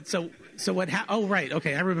 No, but so what? Oh, right.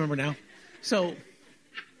 Okay, I remember now. So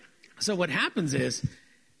what happens is,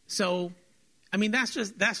 I mean, that's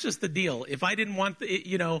just the deal. If I didn't want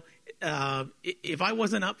if I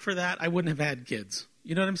wasn't up for that, I wouldn't have had kids.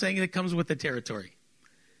 You know what I'm saying? It comes with the territory.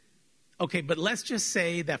 Okay, but let's just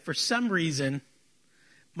say that for some reason,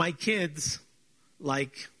 my kids, they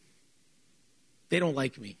don't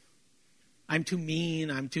like me. I'm too mean.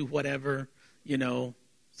 I'm too whatever.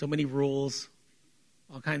 So many rules,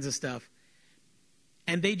 all kinds of stuff.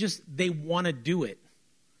 And they want to do it.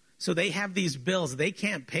 So they have these bills. They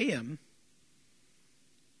can't pay them.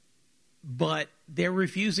 But they're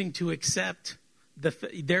refusing to accept their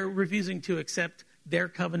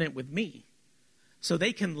covenant with me. So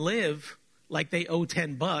they can live like they owe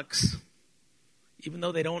 $10, even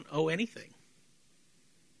though they don't owe anything.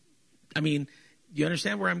 I mean, you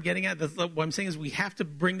understand where I'm getting at? What I'm saying is we have to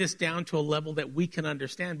bring this down to a level that we can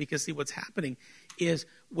understand, because see, what's happening is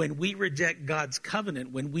when we reject God's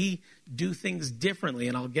covenant, when we do things differently,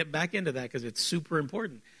 and I'll get back into that because it's super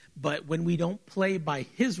important, but when we don't play by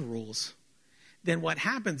his rules, then what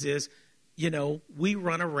happens is, we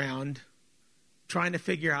run around trying to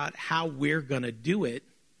figure out how we're going to do it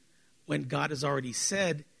when God has already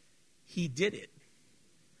said he did it.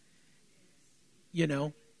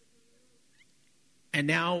 And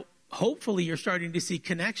now, hopefully, you're starting to see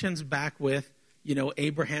connections back with,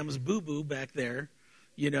 Abraham's boo-boo back there,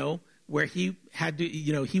 where he had to,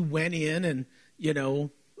 he went in and,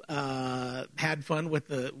 had fun with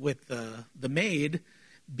the maid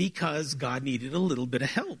because God needed a little bit of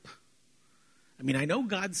help. I mean, I know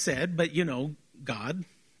God said, but, God,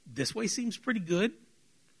 this way seems pretty good.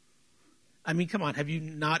 I mean, come on, have you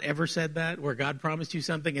not ever said that, where God promised you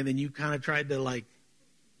something and then you kind of tried to,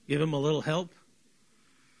 give him a little help?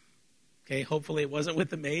 Okay, hopefully it wasn't with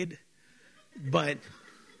the maid, but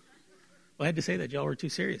I had to say that. Y'all were too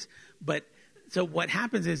serious. But so what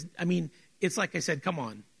happens is, I mean, it's like I said, come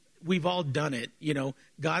on, we've all done it.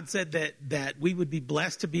 God said that we would be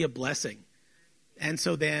blessed to be a blessing. And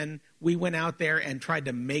so then we went out there and tried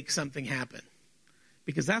to make something happen,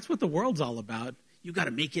 because that's what the world's all about. You got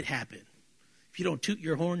to make it happen. If you don't toot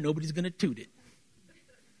your horn, nobody's going to toot it.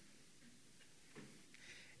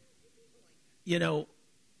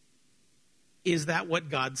 Is that what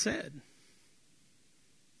God said?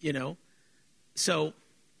 So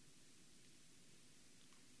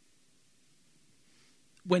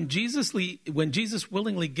when Jesus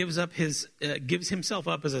willingly gives himself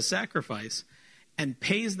up as a sacrifice and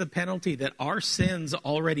pays the penalty that our sins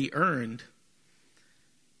already earned,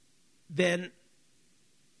 then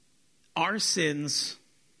our sins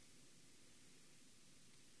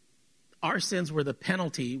were the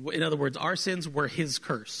penalty. In other words, our sins were his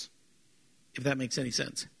curse, if that makes any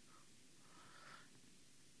sense.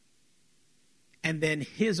 And then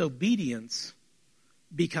his obedience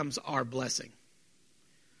becomes our blessing.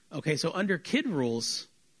 Okay, so under kid rules,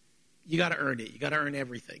 you got to earn it. You got to earn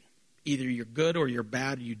everything. Either you're good or you're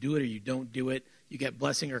bad, or you do it or you don't do it. You get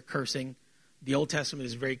blessing or cursing. The Old Testament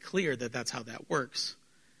is very clear that that's how that works.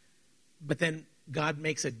 But then God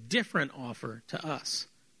makes a different offer to us.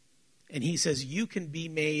 And he says, you can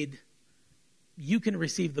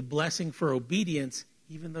receive the blessing for obedience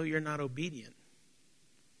even though you're not obedient.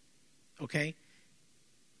 Okay?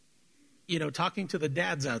 Talking to the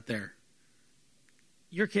dads out there,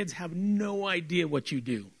 your kids have no idea what you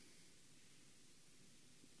do.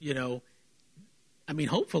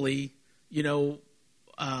 Hopefully, no,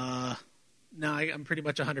 I'm pretty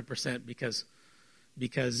much 100%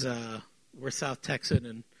 because we're South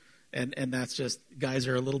Texan and that's just, guys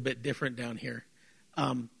are a little bit different down here.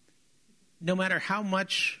 No matter how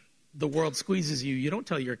much the world squeezes you, you don't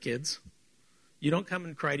tell your kids. You don't come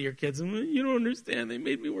and cry to your kids, and you don't understand, they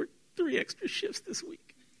made me work 3 extra shifts this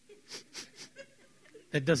week.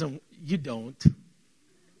 You don't.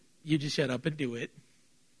 You just shut up and do it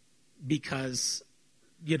because,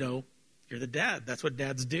 you're the dad. That's what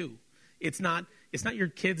dads do. It's not your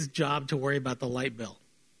kid's job to worry about the light bill.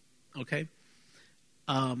 Okay?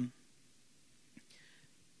 But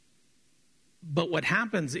what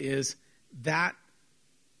happens is that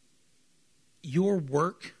your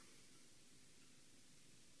work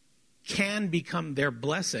can become their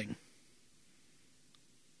blessing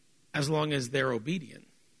as long as they're obedient.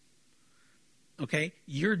 Okay?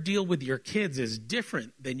 Your deal with your kids is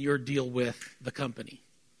different than your deal with the company,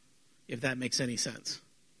 if that makes any sense.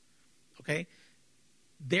 Okay?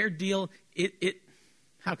 Their deal,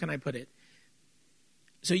 how can I put it?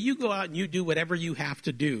 So you go out and you do whatever you have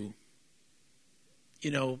to do,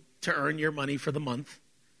 to earn your money for the month.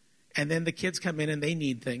 And then the kids come in and they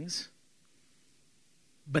need things.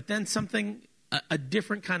 But then a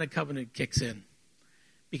different kind of covenant kicks in.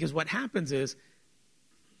 Because what happens is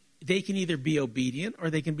they can either be obedient or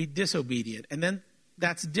they can be disobedient. And then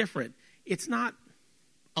that's different. It's not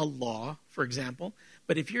a law, for example.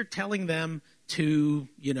 But if you're telling them to,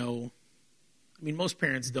 most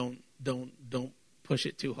parents don't push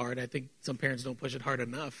it too hard. I think some parents don't push it hard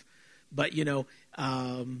enough. But,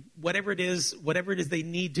 whatever it is they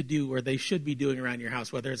need to do or they should be doing around your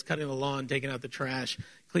house, whether it's cutting the lawn, taking out the trash,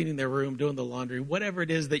 cleaning their room, doing the laundry, whatever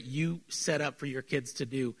it is that you set up for your kids to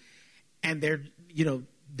do. And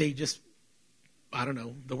they just, I don't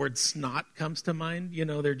know, the word snot comes to mind. They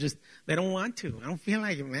don't want to. I don't feel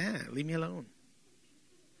like it, man. Leave me alone.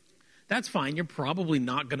 That's fine. You're probably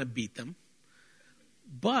not going to beat them.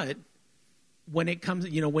 But when it comes,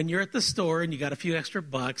 when you're at the store and you got a few extra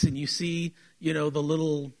bucks and you see, the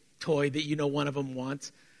little toy that one of them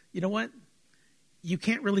wants, you know what? You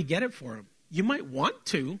can't really get it for them. You might want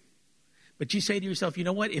to, but you say to yourself, you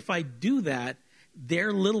know what? If I do that,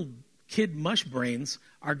 their little kid mush brains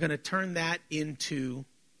are going to turn that into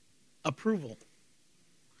approval.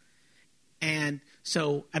 And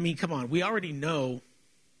so, come on. We already know,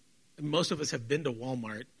 most of us have been to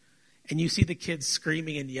Walmart. And you see the kids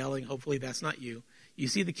screaming and yelling. Hopefully that's not you. You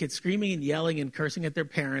see the kids screaming and yelling and cursing at their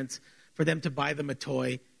parents for them to buy them a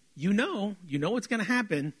toy. You know what's going to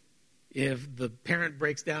happen if the parent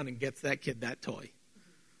breaks down and gets that kid that toy.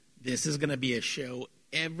 This is going to be a show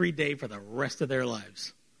every day for the rest of their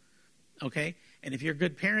lives. Okay? And if you're a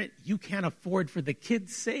good parent, you can't afford for the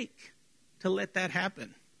kid's sake to let that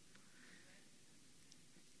happen.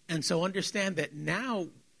 And so understand that now,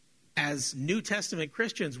 as New Testament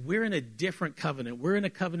Christians, we're in a different covenant. We're in a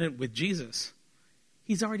covenant with Jesus.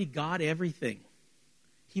 He's already got everything.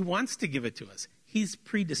 He wants to give it to us. He's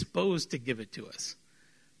predisposed to give it to us.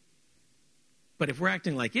 But if we're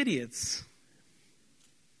acting like idiots,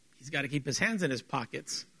 he's got to keep his hands in his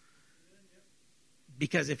pockets.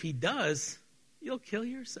 Because if he does, you'll kill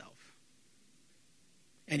yourself.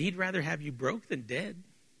 And he'd rather have you broke than dead.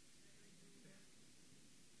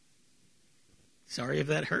 Sorry if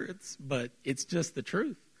that hurts, but it's just the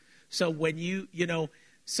truth. So when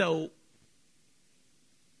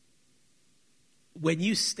when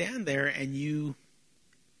you stand there and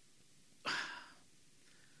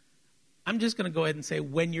I'm just going to go ahead and say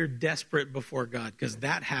when you're desperate before God, because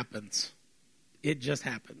that happens. It just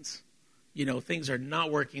happens. Things are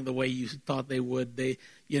not working the way you thought they would.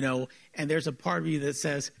 And there's a part of you that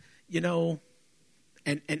says,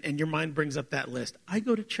 And your mind brings up that list. I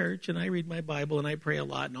go to church and I read my Bible and I pray a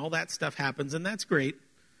lot and all that stuff happens and that's great.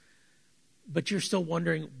 But you're still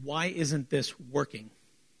wondering, why isn't this working?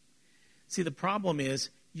 See, the problem is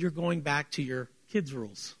you're going back to your kids'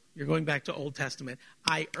 rules. You're going back to Old Testament.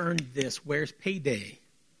 I earned this. Where's payday?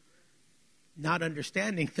 Not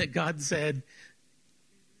understanding that God said,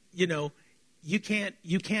 you can't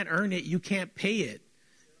earn it. You can't pay it.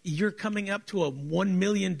 You're coming up to a $1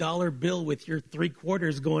 million bill with your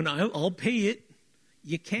 3/4 going, I'll pay it.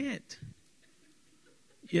 You can't.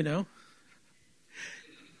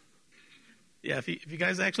 Yeah, if you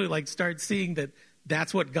guys actually like start seeing that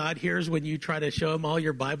that's what God hears when you try to show him all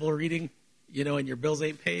your Bible reading, and your bills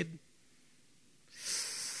ain't paid.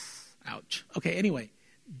 Ouch. Okay, anyway,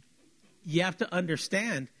 you have to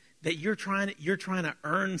understand that you're trying to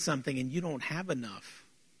earn something and you don't have enough.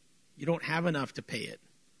 You don't have enough to pay it.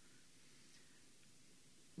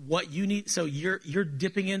 What you need, so you're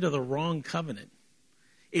dipping into the wrong covenant.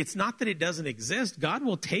 It's not that it doesn't exist. God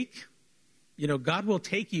will take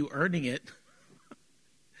you earning it.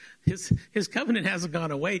 His covenant hasn't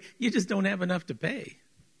gone away. You just don't have enough to pay.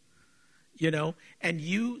 And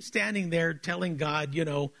you standing there telling God,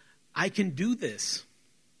 I can do this.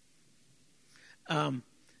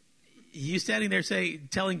 You standing there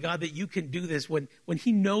telling God that you can do this when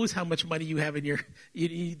he knows how much money you have in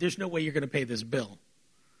there's no way you're going to pay this bill.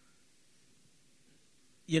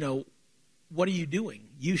 What are you doing?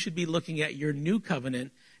 You should be looking at your new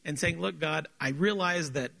covenant and saying, look, God, I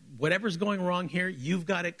realize that whatever's going wrong here, you've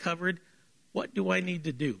got it covered. What do I need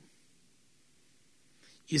to do?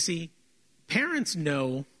 You see, parents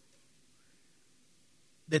know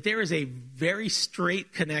that there is a very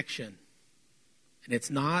straight connection, and it's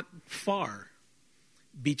not far,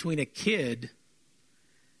 between a kid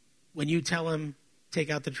when you tell him, take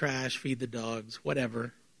out the trash, feed the dogs,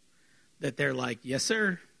 whatever, that they're like, yes,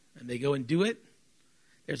 sir, and they go and do it.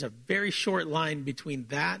 There's a very short line between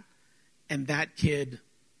that and that kid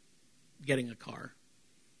getting a car,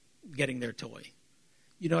 getting their toy.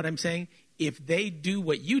 You know what I'm saying? If they do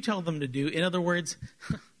what you tell them to do, in other words,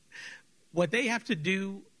 what they have to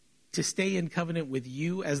do to stay in covenant with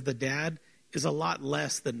you as the dad is a lot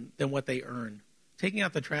less than what they earn. Taking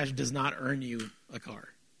out the trash does not earn you a car.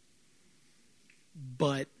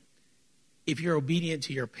 But if you're obedient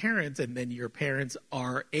to your parents and then your parents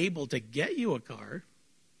are able to get you a car,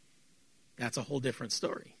 that's a whole different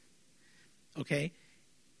story. Okay?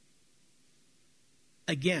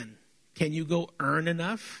 Again, can you go earn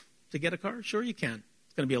enough to get a car? Sure you can.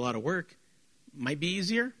 It's going to be a lot of work. Might be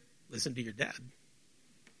easier. Listen to your dad.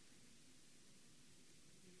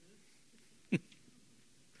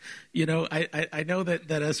 I know that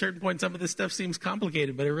at a certain point some of this stuff seems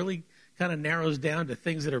complicated, but it really kind of narrows down to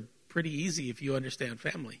things that are pretty easy if you understand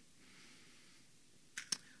family.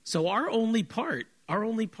 So our only part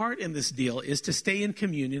in this deal is to stay in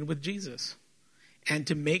communion with Jesus and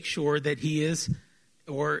to make sure that he is,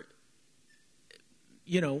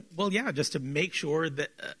 just to make sure that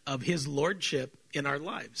of his lordship in our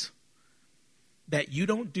lives. That you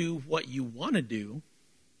don't do what you want to do,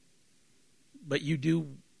 but you do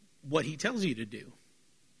what he tells you to do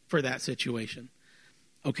for that situation.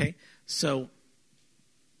 Okay? So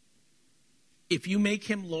if you make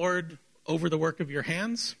him Lord over the work of your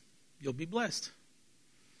hands, you'll be blessed.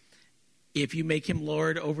 If you make him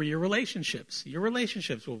Lord over your relationships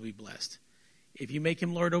will be blessed. If you make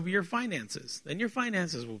him Lord over your finances, then your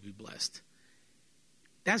finances will be blessed.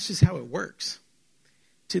 That's just how it works.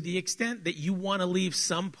 To the extent that you want to leave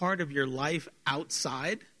some part of your life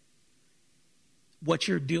outside, what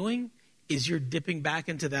you're doing is you're dipping back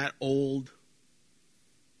into that Old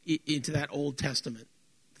Testament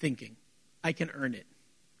thinking. I can earn it.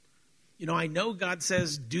 I know God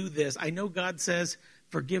says do this. I know God says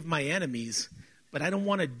forgive my enemies, but I don't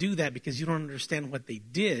want to do that because you don't understand what they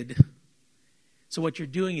did. So what you're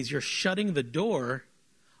doing is you're shutting the door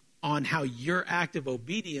on how your act of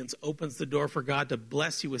obedience opens the door for God to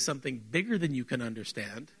bless you with something bigger than you can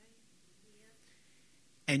understand.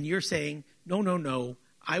 And you're saying, no,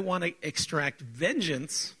 I want to extract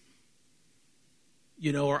vengeance,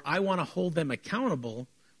 or I want to hold them accountable,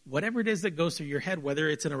 whatever it is that goes through your head, whether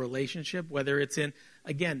it's in a relationship, whether it's in,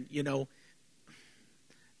 again,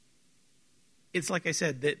 it's like I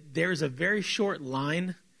said, that there's a very short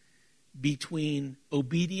line between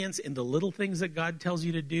obedience in the little things that God tells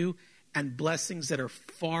you to do and blessings that are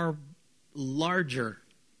far larger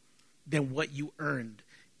than what you earned.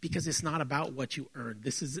 Because it's not about what you earned.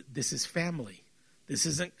 This is family. This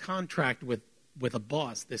isn't contract with a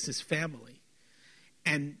boss. This is family.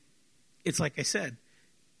 And it's like I said,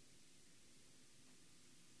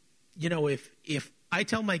 if I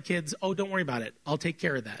tell my kids, oh, don't worry about it, I'll take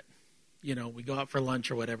care of that. We go out for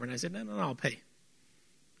lunch or whatever, and I said, no, I'll pay.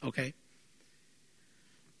 Okay?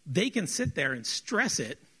 They can sit there and stress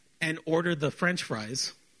it and order the French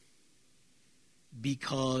fries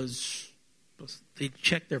because they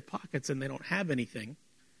check their pockets and they don't have anything.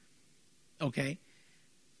 Okay?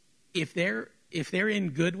 If they're in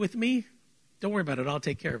good with me, don't worry about it. I'll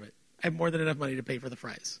take care of it. I have more than enough money to pay for the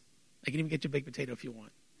fries. I can even get you a baked potato if you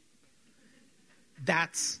want.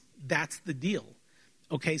 That's the deal.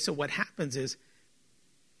 Okay, so what happens is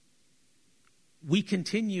we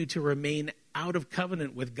continue to remain out of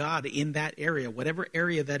covenant with God in that area, whatever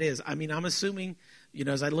area that is. I mean, I'm assuming,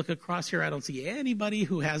 as I look across here, I don't see anybody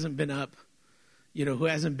who hasn't been up,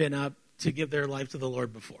 to give their life to the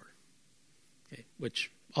Lord before. Okay,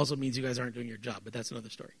 which also means you guys aren't doing your job, but that's another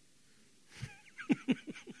story.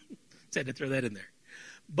 Just had to throw that in there.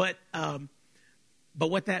 But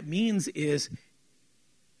what that means is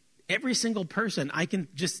every single person, I can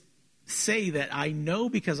just say that I know,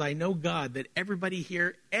 because I know God, that everybody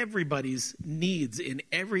here, everybody's needs in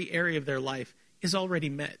every area of their life is already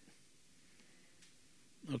met.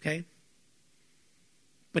 Okay?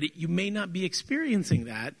 But you may not be experiencing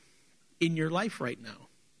that in your life right now.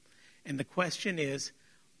 And the question is,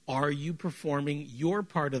 are you performing your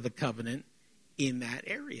part of the covenant in that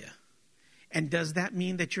area? And does that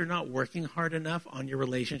mean that you're not working hard enough on your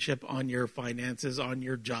relationship, on your finances, on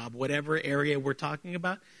your job, whatever area we're talking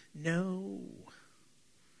about? No.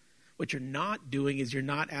 What you're not doing is you're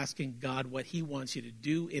not asking God what he wants you to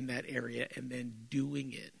do in that area and then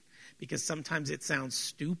doing it. Because sometimes it sounds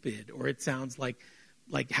stupid, or it sounds like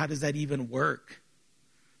how does that even work?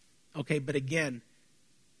 Okay, but again,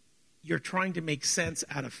 you're trying to make sense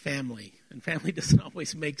out of family, and family doesn't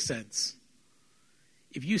always make sense.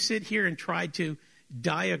 If you sit here and try to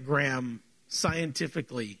diagram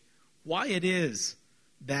scientifically why it is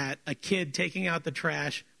that a kid taking out the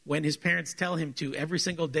trash when his parents tell him to every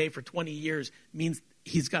single day for 20 years means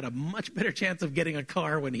he's got a much better chance of getting a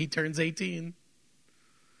car when he turns 18,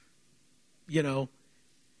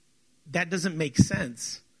 that doesn't make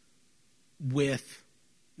sense with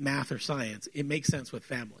math or science. It makes sense with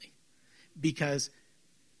family, because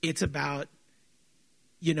it's about,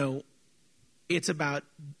 it's about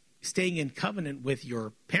staying in covenant with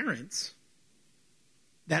your parents.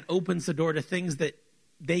 That opens the door to things that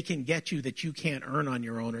they can get you that you can't earn on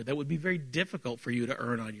your own, or that would be very difficult for you to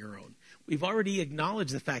earn on your own. We've already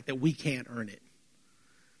acknowledged the fact that we can't earn it.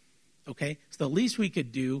 Okay? So the least we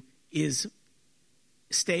could do is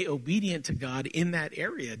stay obedient to God in that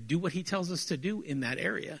area. Do what he tells us to do in that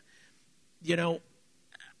area.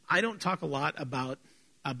 I don't talk a lot about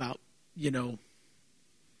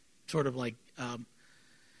sort of like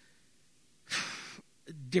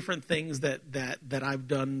different things that I've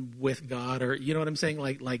done with God, or you know what I'm saying?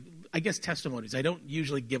 Like I guess testimonies. I don't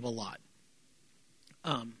usually give a lot.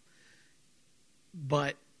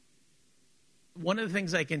 But one of the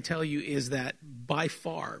things I can tell you is that by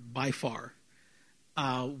far,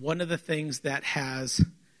 one of the things that has,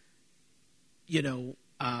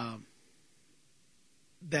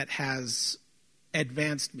 that has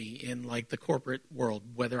advanced me in like the corporate world,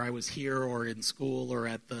 whether I was here or in school or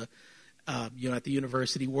at the, at the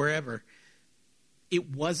university, wherever, it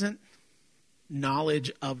wasn't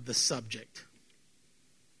knowledge of the subject.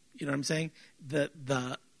 You know what I'm saying?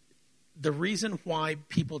 The reason why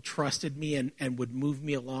people trusted me and would move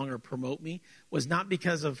me along or promote me was not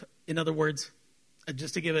because of, in other words,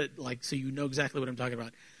 just to give it so you know exactly what I'm talking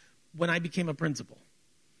about. When I became a principal,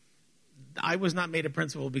 I was not made a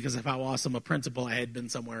principal because of how awesome a principal I had been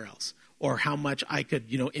somewhere else, or how much I could,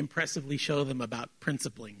 impressively show them about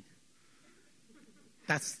principling.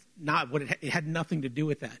 That's not what it had nothing to do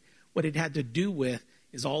with that. What it had to do with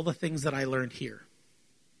is all the things that I learned here.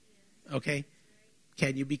 Okay?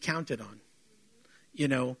 Can you be counted on?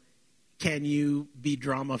 Can you be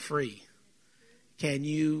drama-free? Can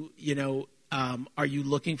you, are you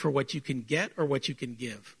looking for what you can get or what you can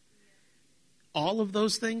give? All of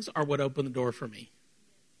those things are what opened the door for me.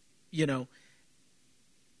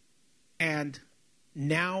 And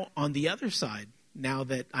now on the other side, now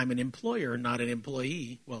that I'm an employer, not an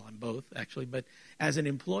employee, well, I'm both actually, but as an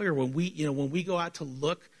employer, when we go out to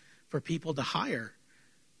look for people to hire,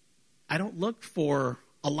 I don't look for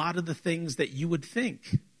a lot of the things that you would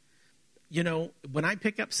think. When I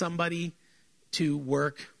pick up somebody to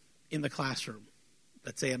work in the classroom,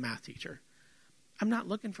 let's say a math teacher, I'm not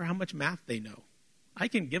looking for how much math they know. I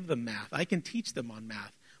can give them math. I can teach them on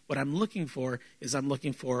math. What I'm looking for is are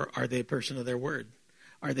they a person of their word?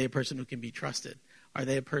 Are they a person who can be trusted? Are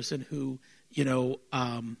they a person who,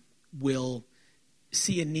 will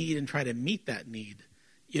see a need and try to meet that need?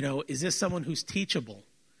 Is this someone who's teachable?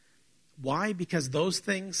 Why? Because those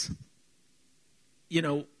things,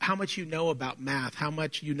 how much you know about math, how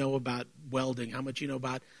much you know about welding, how much you know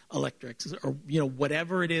about electrics, or,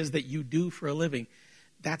 whatever it is that you do for a living,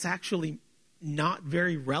 that's actually not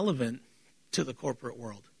very relevant to the corporate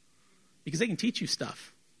world, because they can teach you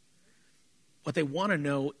stuff. What they want to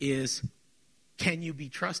know is, can you be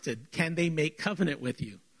trusted? Can they make covenant with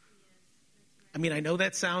you? I mean, I know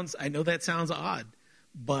that sounds odd,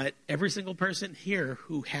 but every single person here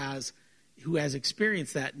who has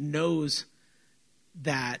experienced that knows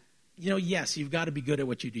that, yes, you've got to be good at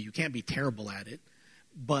what you do. You can't be terrible at it,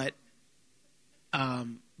 but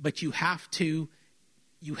you have to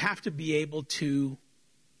be able to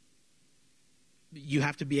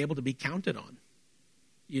be counted on.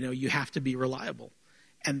 You have to be reliable,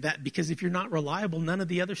 and that, because if you're not reliable, none of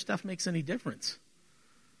the other stuff makes any difference.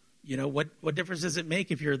 What difference does it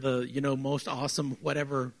make if you're the most awesome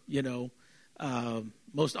whatever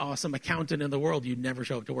most awesome accountant in the world? You never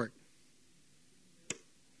show up to work. So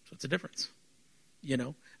what's the difference?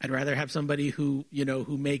 I'd rather have somebody who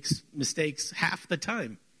makes mistakes half the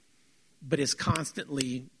time, but is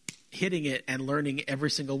constantly hitting it and learning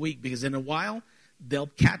every single week, because in a while they'll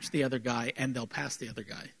catch the other guy and they'll pass the other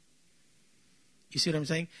guy. You see what I'm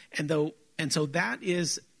saying? And so that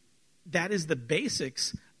is the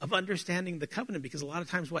basics of understanding the covenant, because a lot of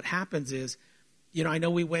times what happens is, I know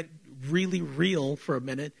we went really real for a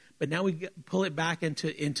minute, but now we pull it back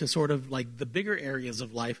into sort of like the bigger areas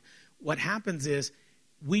of life. What happens is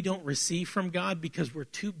we don't receive from God because we're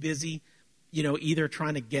too busy, either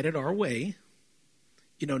trying to get it our way,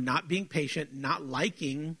 not being patient, not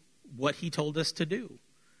liking what he told us to do.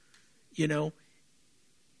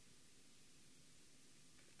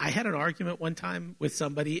 I had an argument one time with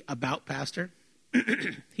somebody about pastor.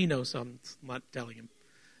 He knows, so I'm not telling him.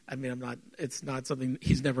 I mean, it's not something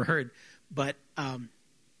he's never heard. But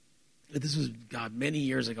this was, many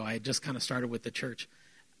years ago. I had just kind of started with the church.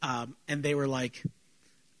 And they were like,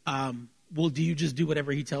 well, do you just do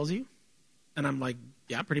whatever he tells you? And I'm like,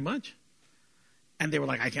 yeah, pretty much. And they were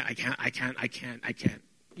like, I can't.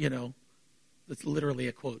 That's literally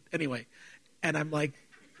a quote. Anyway, and I'm like,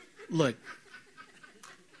 look.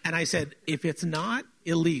 And I said, if it's not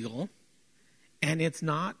illegal and it's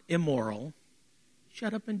not immoral,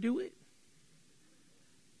 shut up and do it.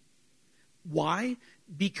 Why?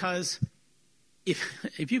 Because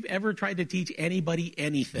if you've ever tried to teach anybody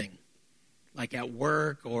anything, like at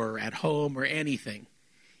work or at home or anything,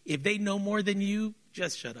 if they know more than you,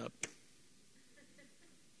 just shut up.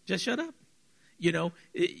 Just shut up.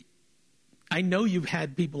 I know you've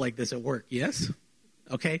had people like this at work, yes?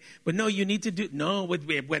 Okay, but no, you need to do, no,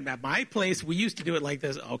 when at my place, we used to do it like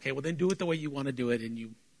this. Okay, well then do it the way you want to do it,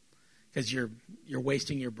 because you're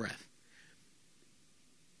wasting your breath.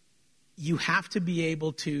 You have to be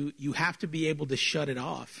able to shut it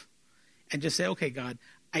off and just say, okay, God,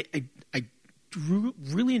 I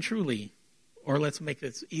really and truly, or let's make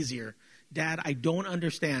this easier, Dad, I don't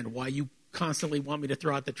understand why you constantly want me to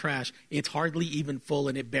throw out the trash. It's hardly even full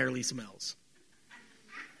and it barely smells.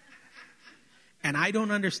 And I don't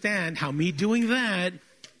understand how me doing that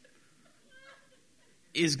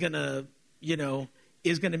is gonna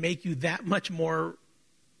make you that much more,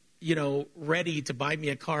 ready to buy me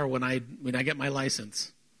a car when I get my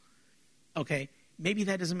license. Okay, maybe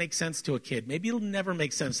that doesn't make sense to a kid. Maybe it'll never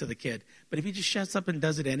make sense to the kid. But if he just shuts up and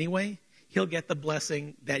does it anyway, he'll get the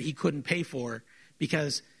blessing that he couldn't pay for,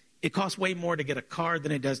 because it costs way more to get a car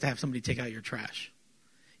than it does to have somebody take out your trash.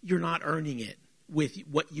 You're not earning it with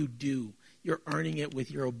what you do. You're earning it with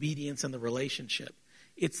your obedience and the relationship.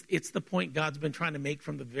 It's the point God's been trying to make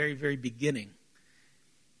from the very, very beginning.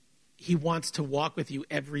 He wants to walk with you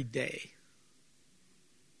every day.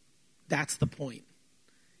 That's the point.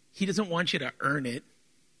 He doesn't want you to earn it.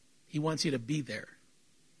 He wants you to be there.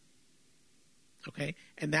 Okay?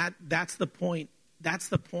 And that's the point. That's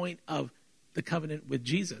the point of the covenant with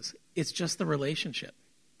Jesus. It's just the relationship.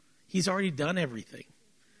 He's already done everything.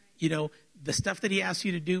 The stuff that he asks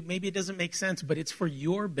you to do, maybe it doesn't make sense, but it's for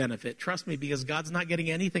your benefit. Trust me, because God's not getting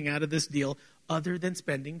anything out of this deal other than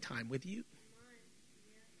spending time with you.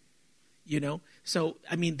 So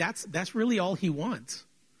I mean, that's really all he wants.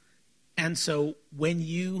 And so when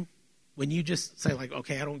you just say like,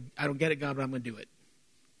 okay, I don't get it, God, but I'm going to do it,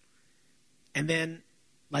 and then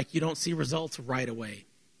like you don't see results right away.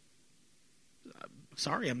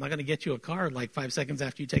 Sorry, I'm not going to get you a car like 5 seconds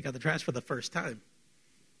after you take out the trash for the first time.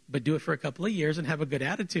 But do it for a couple of years and have a good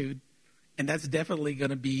attitude, and that's definitely going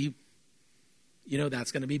to be,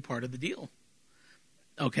 that's going to be part of the deal.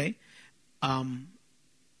 Okay?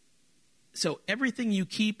 So everything you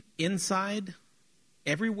keep inside,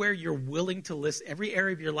 everywhere you're willing to listen, every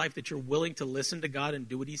area of your life that you're willing to listen to God and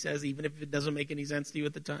do what he says, even if it doesn't make any sense to you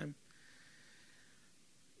at the time,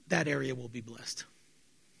 that area will be blessed.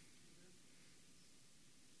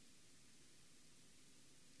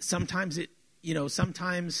 Sometimes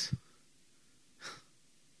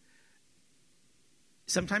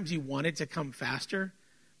sometimes you want it to come faster,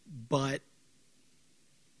 but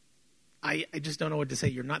I just don't know what to say.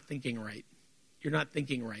 You're not thinking right. You're not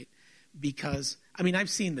thinking right. Because, I mean,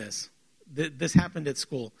 I've seen this. This happened at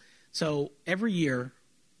school. So every year,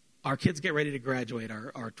 our kids get ready to graduate.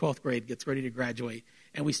 Our 12th grade gets ready to graduate,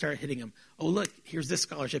 and we start hitting them. Oh, look, here's this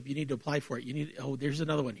scholarship. You need to apply for it. There's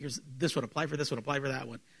another one. Here's this one. Apply for this one. Apply for that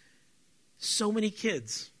one. So many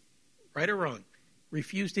kids, right or wrong,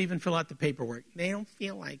 refuse to even fill out the paperwork. They don't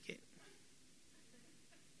feel like it.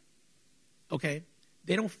 Okay?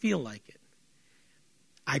 They don't feel like it.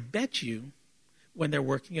 I bet you when they're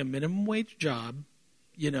working a minimum wage job,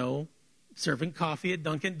 serving coffee at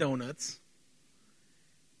Dunkin' Donuts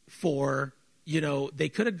for, they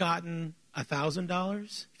could have gotten $1,000,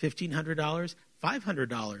 $1,500,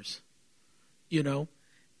 $500,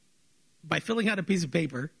 by filling out a piece of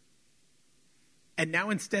paper. And now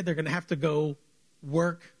instead they're going to have to go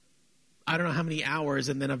work, I don't know how many hours,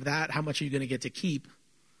 and then of that, how much are you going to get to keep?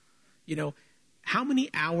 How many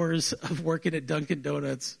hours of working at Dunkin'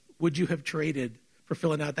 Donuts would you have traded for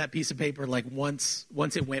filling out that piece of paper like once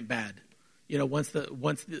it went bad? Once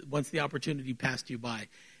the opportunity passed you by.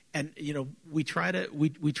 And we try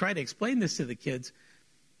to explain this to the kids,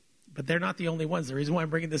 but they're not the only ones. The reason why I'm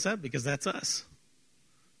bringing this up because that's us.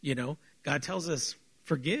 God tells us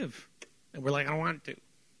forgive, and we're like, I don't want to.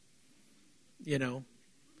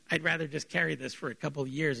 I'd rather just carry this for a couple of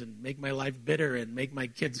years and make my life bitter and make my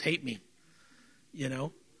kids hate me.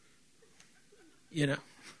 You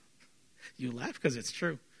laugh because it's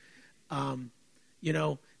true.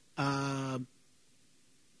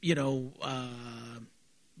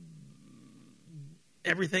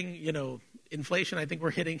 Everything, inflation, I think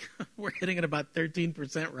we're hitting at about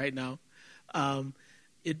 13% right now.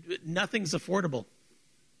 Nothing's affordable.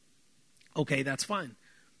 Okay, that's fine.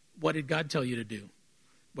 What did God tell you to do?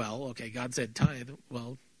 Well, okay, God said tithe.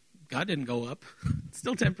 Well, God didn't go up. It's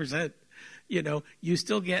still 10%. You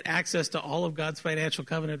still get access to all of God's financial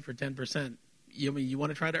covenant for 10%. You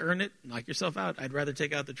want to try to earn it? Knock yourself out. I'd rather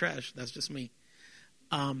take out the trash. That's just me.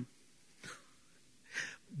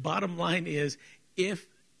 Bottom line is, if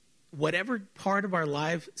whatever part of our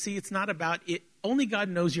life, it's not about it. Only God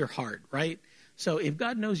knows your heart, right? So if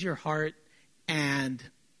God knows your heart and,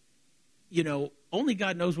 only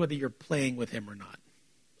God knows whether you're playing with him or not.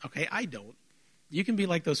 Okay, I don't. You can be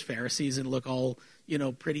like those Pharisees and look all,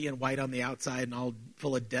 pretty and white on the outside and all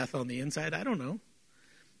full of death on the inside. I don't know.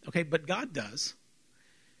 Okay, but God does.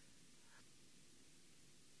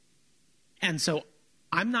 And so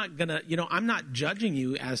I'm not I'm not judging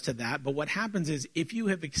you as to that, but what happens is if you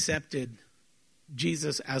have accepted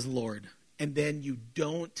Jesus as Lord and then you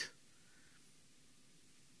don't,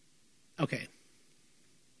 okay,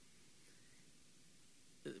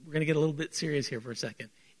 we're going to get a little bit serious here for a second.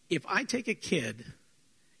 If I take a kid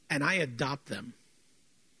and I adopt them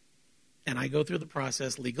and I go through the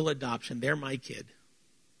process, legal adoption, they're my kid,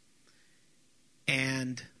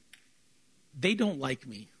 and they don't like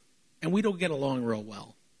me, and we don't get along real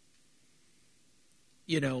well.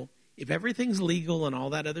 If everything's legal and all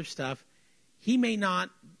that other stuff, he may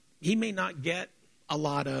not get a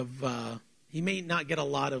lot of,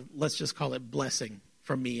 let's just call it blessing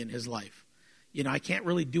from me in his life. I can't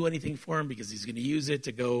really do anything for him because he's going to use it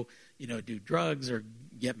to go, do drugs or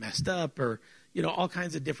get messed up or, all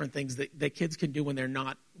kinds of different things that kids can do when they're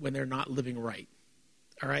not living right.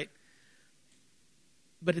 All right.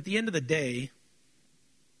 But at the end of the day,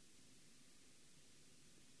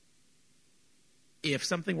 if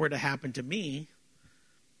something were to happen to me,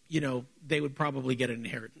 they would probably get an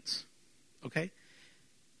inheritance. Okay?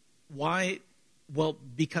 Why? Well,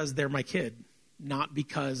 because they're my kid, not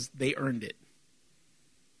because they earned it.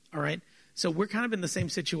 All right? So we're kind of in the same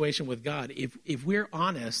situation with God. If we're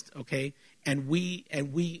honest, okay, and we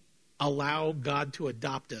allow God to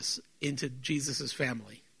adopt us into Jesus'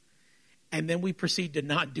 family, and then we proceed to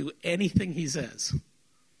not do anything he says.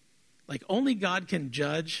 Like, only God can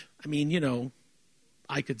judge. I mean,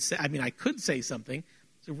 I could say something.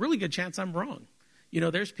 There's a really good chance I'm wrong.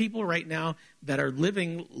 There's people right now that are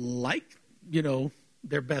living like,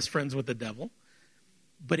 they're best friends with the devil.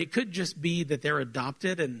 But it could just be that they're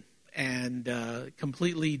adopted and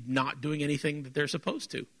completely not doing anything that they're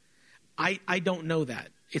supposed to. I don't know that.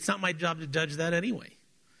 It's not my job to judge that anyway.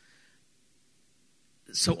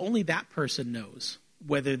 So only that person knows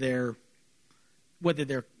whether they're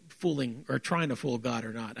fooling or trying to fool God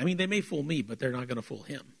or not. I mean, they may fool me, but they're not going to fool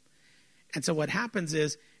him. And so what happens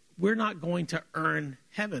is we're not going to earn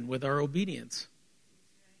heaven with our obedience.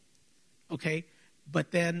 Okay?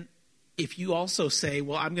 But then if you also say,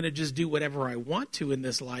 well, I'm going to just do whatever I want to in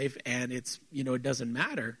this life and it's, it doesn't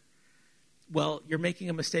matter. Well, you're making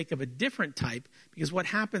a mistake of a different type, because what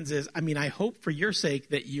happens is, I hope for your sake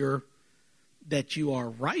that you are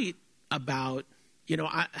right about,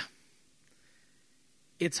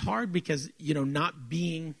 it's hard because, not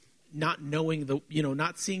being not knowing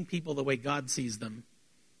not seeing people the way God sees them,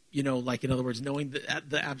 like, in other words, knowing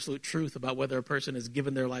the absolute truth about whether a person has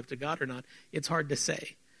given their life to God or not, it's hard to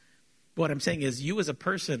say. But what I'm saying is you as a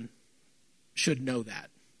person should know that.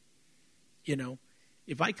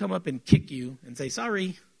 If I come up and kick you and say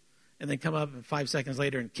sorry, and then come up 5 seconds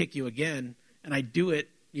later and kick you again, and I do it,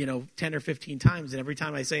 10 or 15 times, and every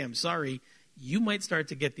time I say I'm sorry, you might start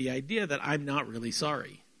to get the idea that I'm not really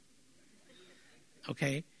sorry.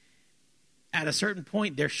 Okay? At a certain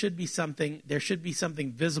point, there should be something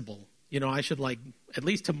visible. I should, at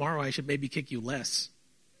least tomorrow, I should maybe kick you less.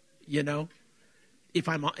 If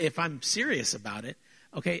I'm serious about it.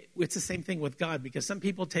 Okay, it's the same thing with God, because some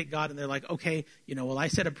people take God and they're like, okay, I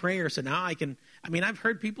said a prayer, so now I've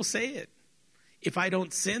heard people say it. If I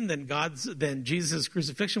don't sin, then Jesus'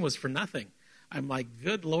 crucifixion was for nothing. I'm like,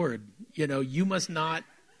 good Lord, you must not.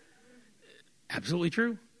 Absolutely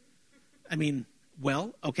true.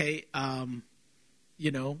 Okay,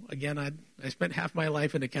 again, I spent half my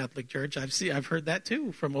life in a Catholic church. I've heard that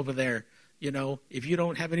too from over there. If you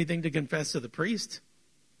don't have anything to confess to the priest,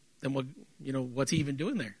 then what's he even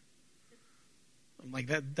doing there? I'm like,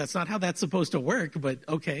 that's not how that's supposed to work, but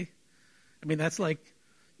okay. That's like,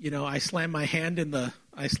 I slam my hand in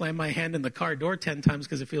the car door 10 times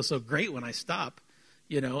because it feels so great when I stop.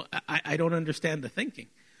 I don't understand the thinking,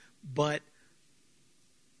 but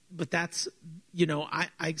that's,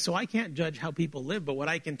 so I can't judge how people live, but what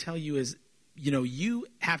I can tell you is, you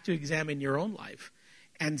have to examine your own life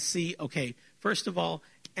and see, okay, first of all,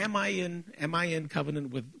 am I in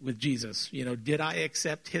covenant with Jesus? Did I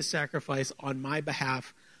accept his sacrifice on my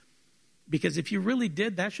behalf? Because if you really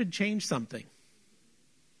did, that should change something.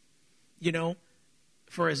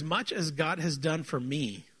 For as much as God has done for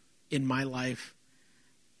me in my life,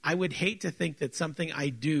 I would hate to think that something I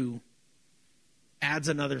do adds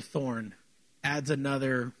another thorn, adds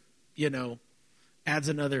another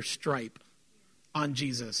stripe on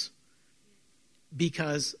Jesus,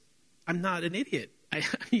 because I'm not an idiot.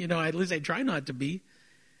 At least I try not to be.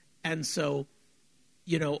 And so,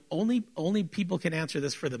 only people can answer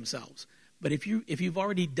this for themselves. But if you've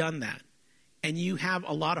already done that and you have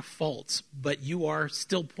a lot of faults, but you are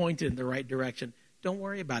still pointed in the right direction, don't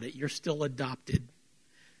worry about it. You're still adopted.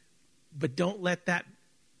 But don't let that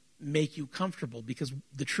make you comfortable, because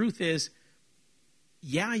the truth is,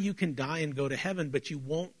 yeah, you can die and go to heaven, but you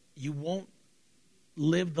won't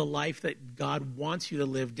live the life that God wants you to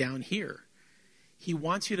live down here. He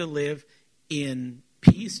wants you to live in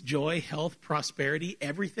peace, joy, health, prosperity,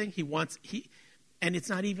 everything. And it's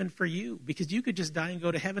not even for you, because you could just die and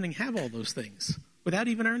go to heaven and have all those things without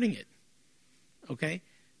even earning it. Okay?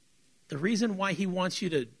 The reason why he wants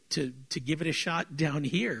you to give it a shot down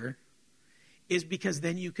here is because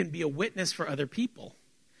then you can be a witness for other people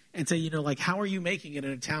and say, how are you making it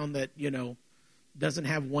in a town that, doesn't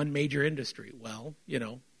have one major industry? Well,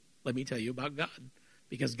 let me tell you about God,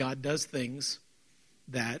 because God does things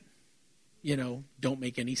that, don't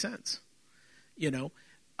make any sense,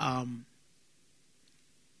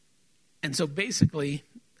 and so basically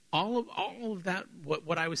all of that,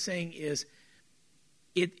 what I was saying is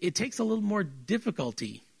it takes a little more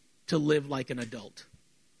difficulty to live like an adult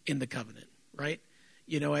in the covenant, right?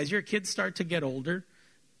 As your kids start to get older,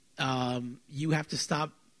 you have to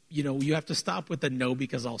stop, with the no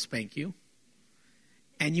because I'll spank you.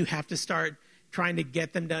 And you have to start trying to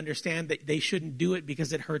get them to understand that they shouldn't do it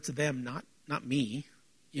because it hurts them, not me,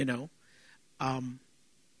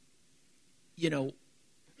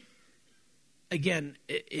 Again,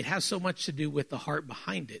 it has so much to do with the heart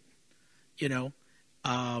behind it, even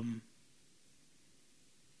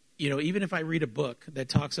if I read a book that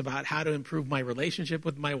talks about how to improve my relationship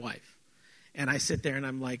with my wife, and I sit there and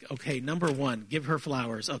I'm like, okay, number 1, give her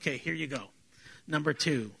flowers. Okay, here you go. Number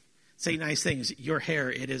 2, say nice things. Your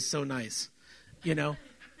hair, it is so nice, And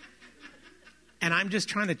I'm just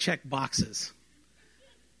trying to check boxes.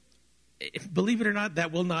 Believe it or not,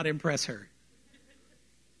 that will not impress her.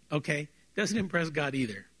 Okay? Doesn't impress God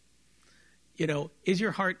either. Is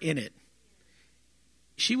your heart in it?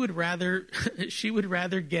 She would rather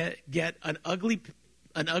get an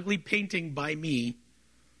ugly painting by me,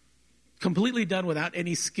 completely done without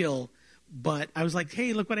any skill, but I was like,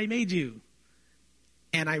 hey, look what I made you.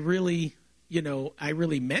 And I really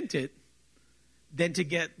meant it, than to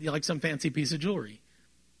get some fancy piece of jewelry.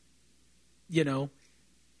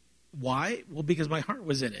 Why? Well, because my heart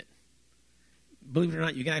was in it. Believe it or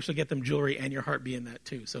not, you can actually get them jewelry and your heart be in that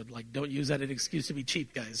too. So don't use that as an excuse to be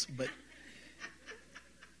cheap, guys.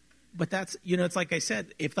 But that's, it's like I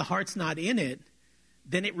said, if the heart's not in it,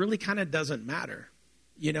 then it really kind of doesn't matter.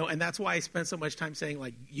 And that's why I spent so much time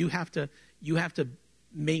saying, you have to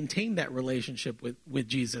maintain that relationship with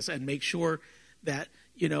Jesus and make sure that,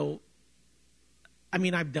 you know, I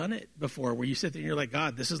mean, I've done it before where you sit there and you're like,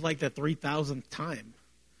 God, this is like the 3,000th time,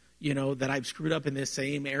 you know, that I've screwed up in this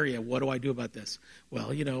same area. What do I do about this?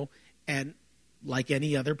 Well, you know, and like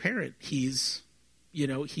any other parent, he is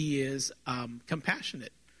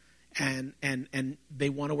compassionate and they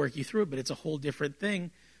want to work you through it, but it's a whole different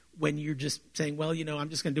thing when you're just saying, well, you know, I'm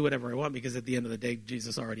just going to do whatever I want because at the end of the day,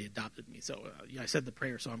 Jesus already adopted me. So I said the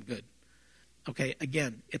prayer, so I'm good. Okay,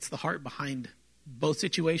 again, it's the heart behind both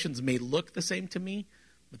situations may look the same to me,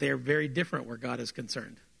 but they are very different where God is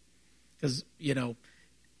concerned. Because, you know,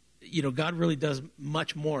 God really does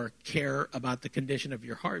much more care about the condition of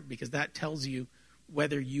your heart because that tells you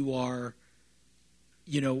whether you are,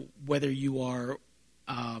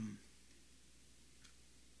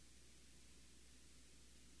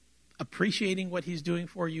 appreciating what he's doing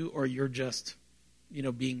for you or you're just, you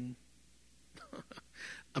know, being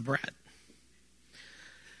a brat.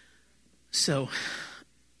 So,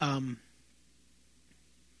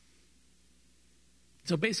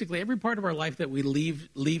 so basically every part of our life that we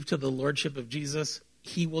leave to the lordship of Jesus,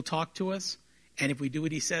 he will talk to us. And if we do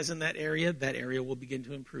what he says in that area will begin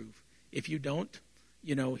to improve. If you don't,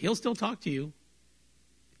 you know, he'll still talk to you.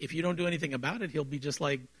 If you don't do anything about it, he'll be just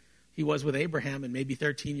like he was with Abraham, and maybe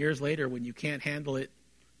 13 years later when you can't handle it,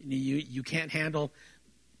 you can't handle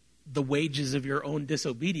the wages of your own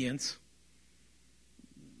disobedience,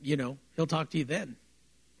 you know, he'll talk to you then.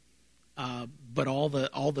 But all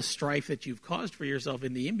the strife that you've caused for yourself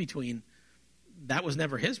in the in-between, that was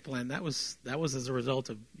never his plan. That was as a result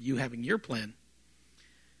of you having your plan.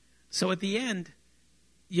 So at the end,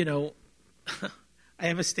 you know, I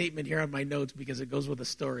have a statement here on my notes because it goes with a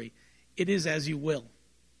story. It is as you will.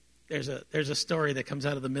 There's a story that comes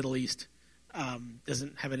out of the Middle East.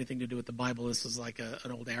 Doesn't have anything to do with the Bible. This is like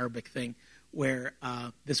an old Arabic thing where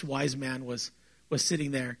this wise man was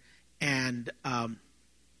sitting there, and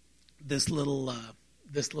this little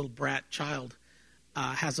brat child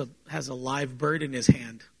has a live bird in his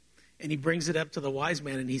hand, and he brings it up to the wise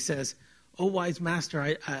man, and he says, "Oh, wise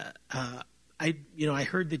master, I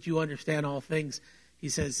heard that you understand all things." He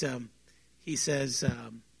says,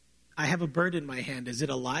 "I have a bird in my hand. Is it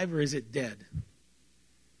alive or is it dead?"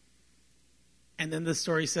 And then the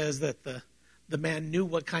story says that the man knew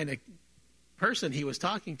what kind of person he was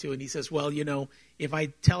talking to, and he says, "Well, you know, if I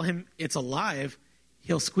tell him it's alive,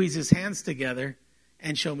 he'll squeeze his hands together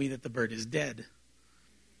and show me that the bird is dead.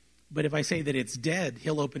 But if I say that it's dead,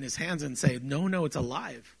 he'll open his hands and say, no, it's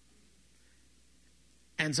alive."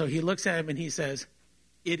 And so he looks at him and he says,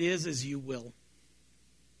 "It is as you will."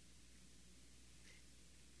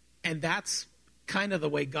 And that's kind of the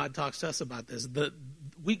way God talks to us about this.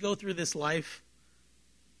 We go through this life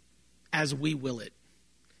as we will it.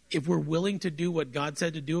 If we're willing to do what God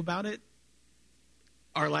said to do about it,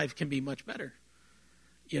 our life can be much better.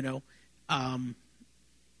 You know,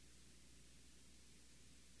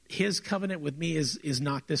 his covenant with me is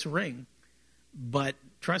not this ring, but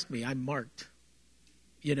trust me, I'm marked.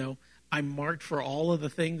 You know, I'm marked for all of the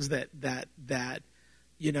things that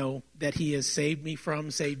you know, that he has saved me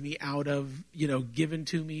from, saved me out of, you know, given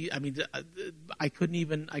to me. I mean, I couldn't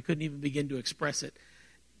even begin to express it.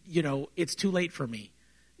 You know, it's too late for me.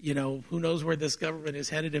 You know, who knows where this government is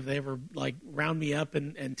headed if they ever, like, round me up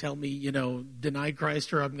and tell me, you know, deny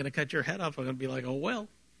Christ or I'm going to cut your head off. I'm going to be like, oh, well,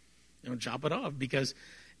 you know, chop it off. Because,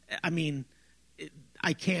 I mean,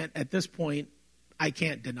 I can't, at this point, I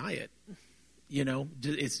can't deny it. You know,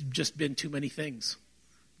 it's just been too many things.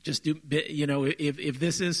 You know, if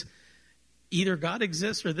this is either God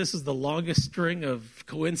exists or this is the longest string of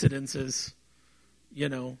coincidences, you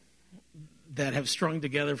know, that have strung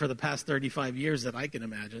together for the past 35 years that I can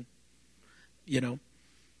imagine, you know.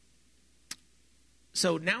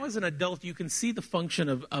 So now as an adult, you can see the function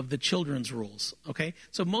of the children's rules, okay?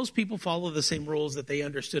 So most people follow the same rules that they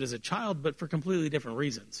understood as a child, but for completely different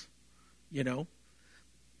reasons, you know.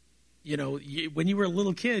 You know, when you were a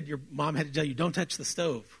little kid, your mom had to tell you, don't touch the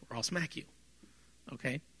stove or I'll smack you,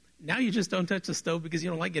 okay? Now you just don't touch the stove because you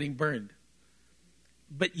don't like getting burned.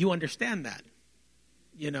 But you understand that,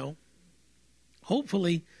 you know.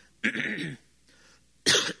 Hopefully, you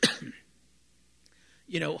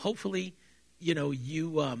know,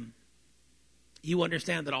 you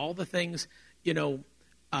understand that all the things, maybe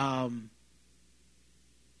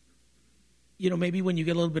when you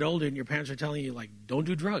get a little bit older and your parents are telling you, like, don't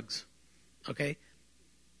do drugs, okay?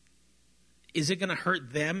 Is it going to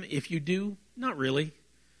hurt them if you do? Not really.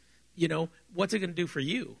 You know, what's it going to do for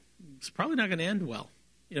you? It's probably not going to end well.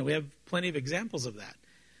 You know, we have plenty of examples of that.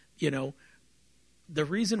 You know, the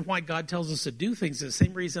reason why God tells us to do things is the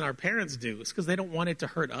same reason our parents do. It's because they don't want it to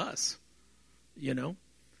hurt us, you know.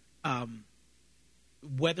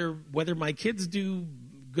 Whether my kids do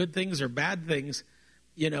good things or bad things,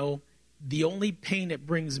 you know, the only pain it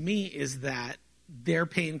brings me is that their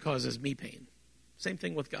pain causes me pain. Same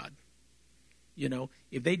thing with God. You know,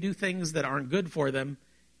 if they do things that aren't good for them,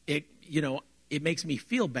 it makes me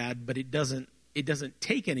feel bad, but it doesn't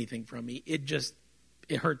take anything from me. It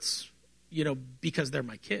hurts, you know, because they're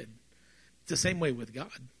my kid. It's the same way with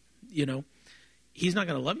God. You know, he's not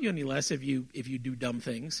going to love you any less if you do dumb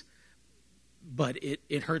things, but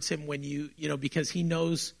it hurts him when you know, because he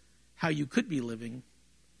knows how you could be living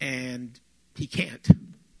and he can't.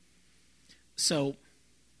 So,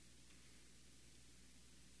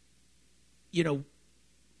 you know,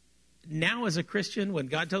 now as a Christian, when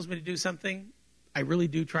God tells me to do something, I really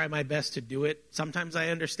do try my best to do it. Sometimes I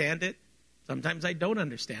understand it. Sometimes I don't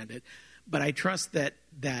understand it. But I trust that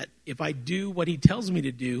if I do what he tells me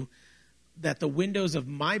to do, that the windows of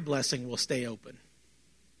my blessing will stay open.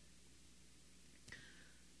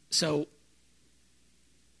 So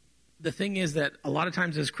the thing is that a lot of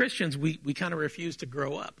times as Christians, we kind of refuse to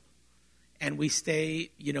grow up. And we stay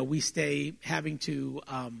having to,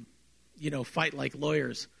 fight like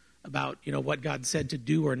lawyers about, you know, what God said to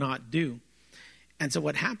do or not do. And so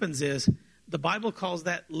what happens is the Bible calls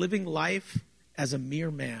that living life as a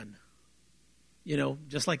mere man, you know,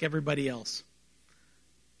 just like everybody else.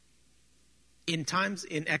 In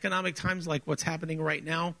economic times like what's happening right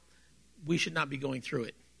now, we should not be going through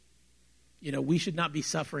it. You know, we should not be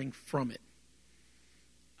suffering from it.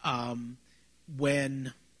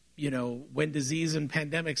 When disease and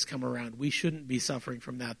pandemics come around, we shouldn't be suffering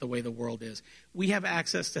from that the way the world is. We have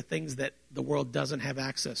access to things that the world doesn't have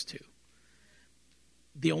access to.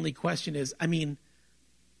 The only question is, I mean,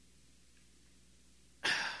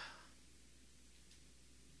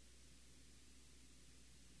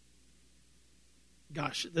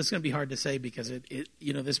 gosh, this is going to be hard to say because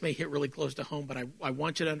this may hit really close to home, but I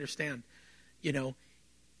want you to understand, you know,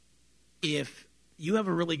 if you have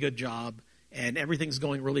a really good job and everything's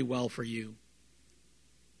going really well for you,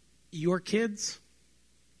 your kids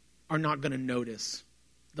are not going to notice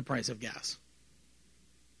the price of gas.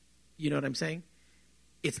 You know what I'm saying?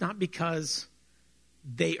 It's not because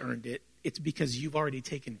they earned it. It's because you've already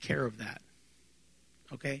taken care of that.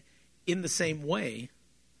 Okay? In the same way,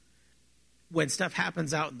 when stuff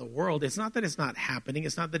happens out in the world, it's not that it's not happening.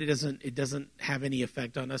 It's not that it doesn't have any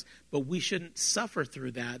effect on us, but we shouldn't suffer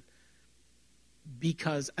through that.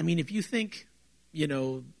 Because, I mean, if you think, you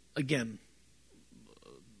know, again,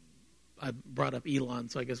 I brought up Elon,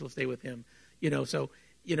 so I guess we'll stay with him. You know, so,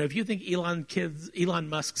 you know, if you think Elon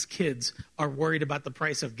Musk's kids are worried about the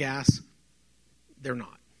price of gas, they're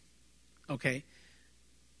not. Okay?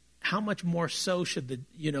 How much more so should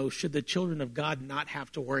the children of God not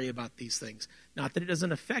have to worry about these things? Not that it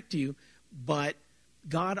doesn't affect you, but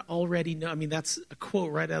God already knows. I mean, that's a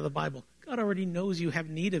quote right out of the Bible. God already knows you have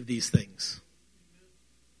need of these things.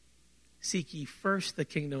 Seek ye first the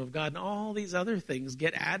kingdom of God, and all these other things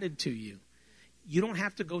get added to you. You don't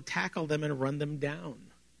have to go tackle them and run them down.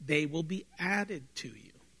 They will be added to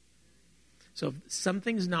you. So if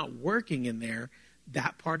something's not working in there,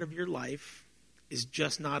 that part of your life is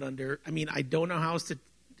just not under. I mean, I don't know how else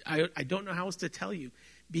to tell you,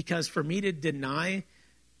 because for me to deny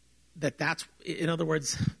that's, in other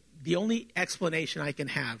words, the only explanation I can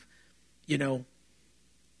have, you know,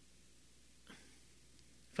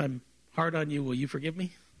 if I'm hard on you, will you forgive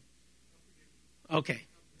me? Okay.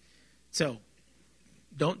 So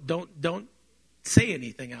don't say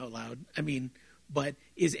anything out loud. I mean, but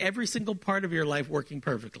is every single part of your life working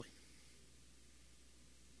perfectly?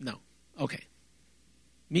 No. Okay.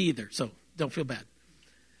 Me either. So don't feel bad.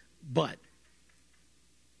 But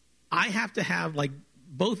I have to have, like,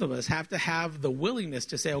 both of us have to have the willingness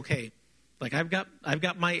to say, okay, like I've got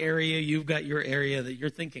my area, you've got your area that you're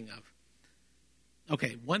thinking of.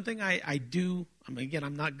 Okay, one thing I do, I mean, again,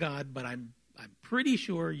 I'm not God, but I'm pretty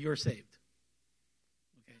sure you're saved.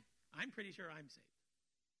 Okay, I'm pretty sure I'm saved.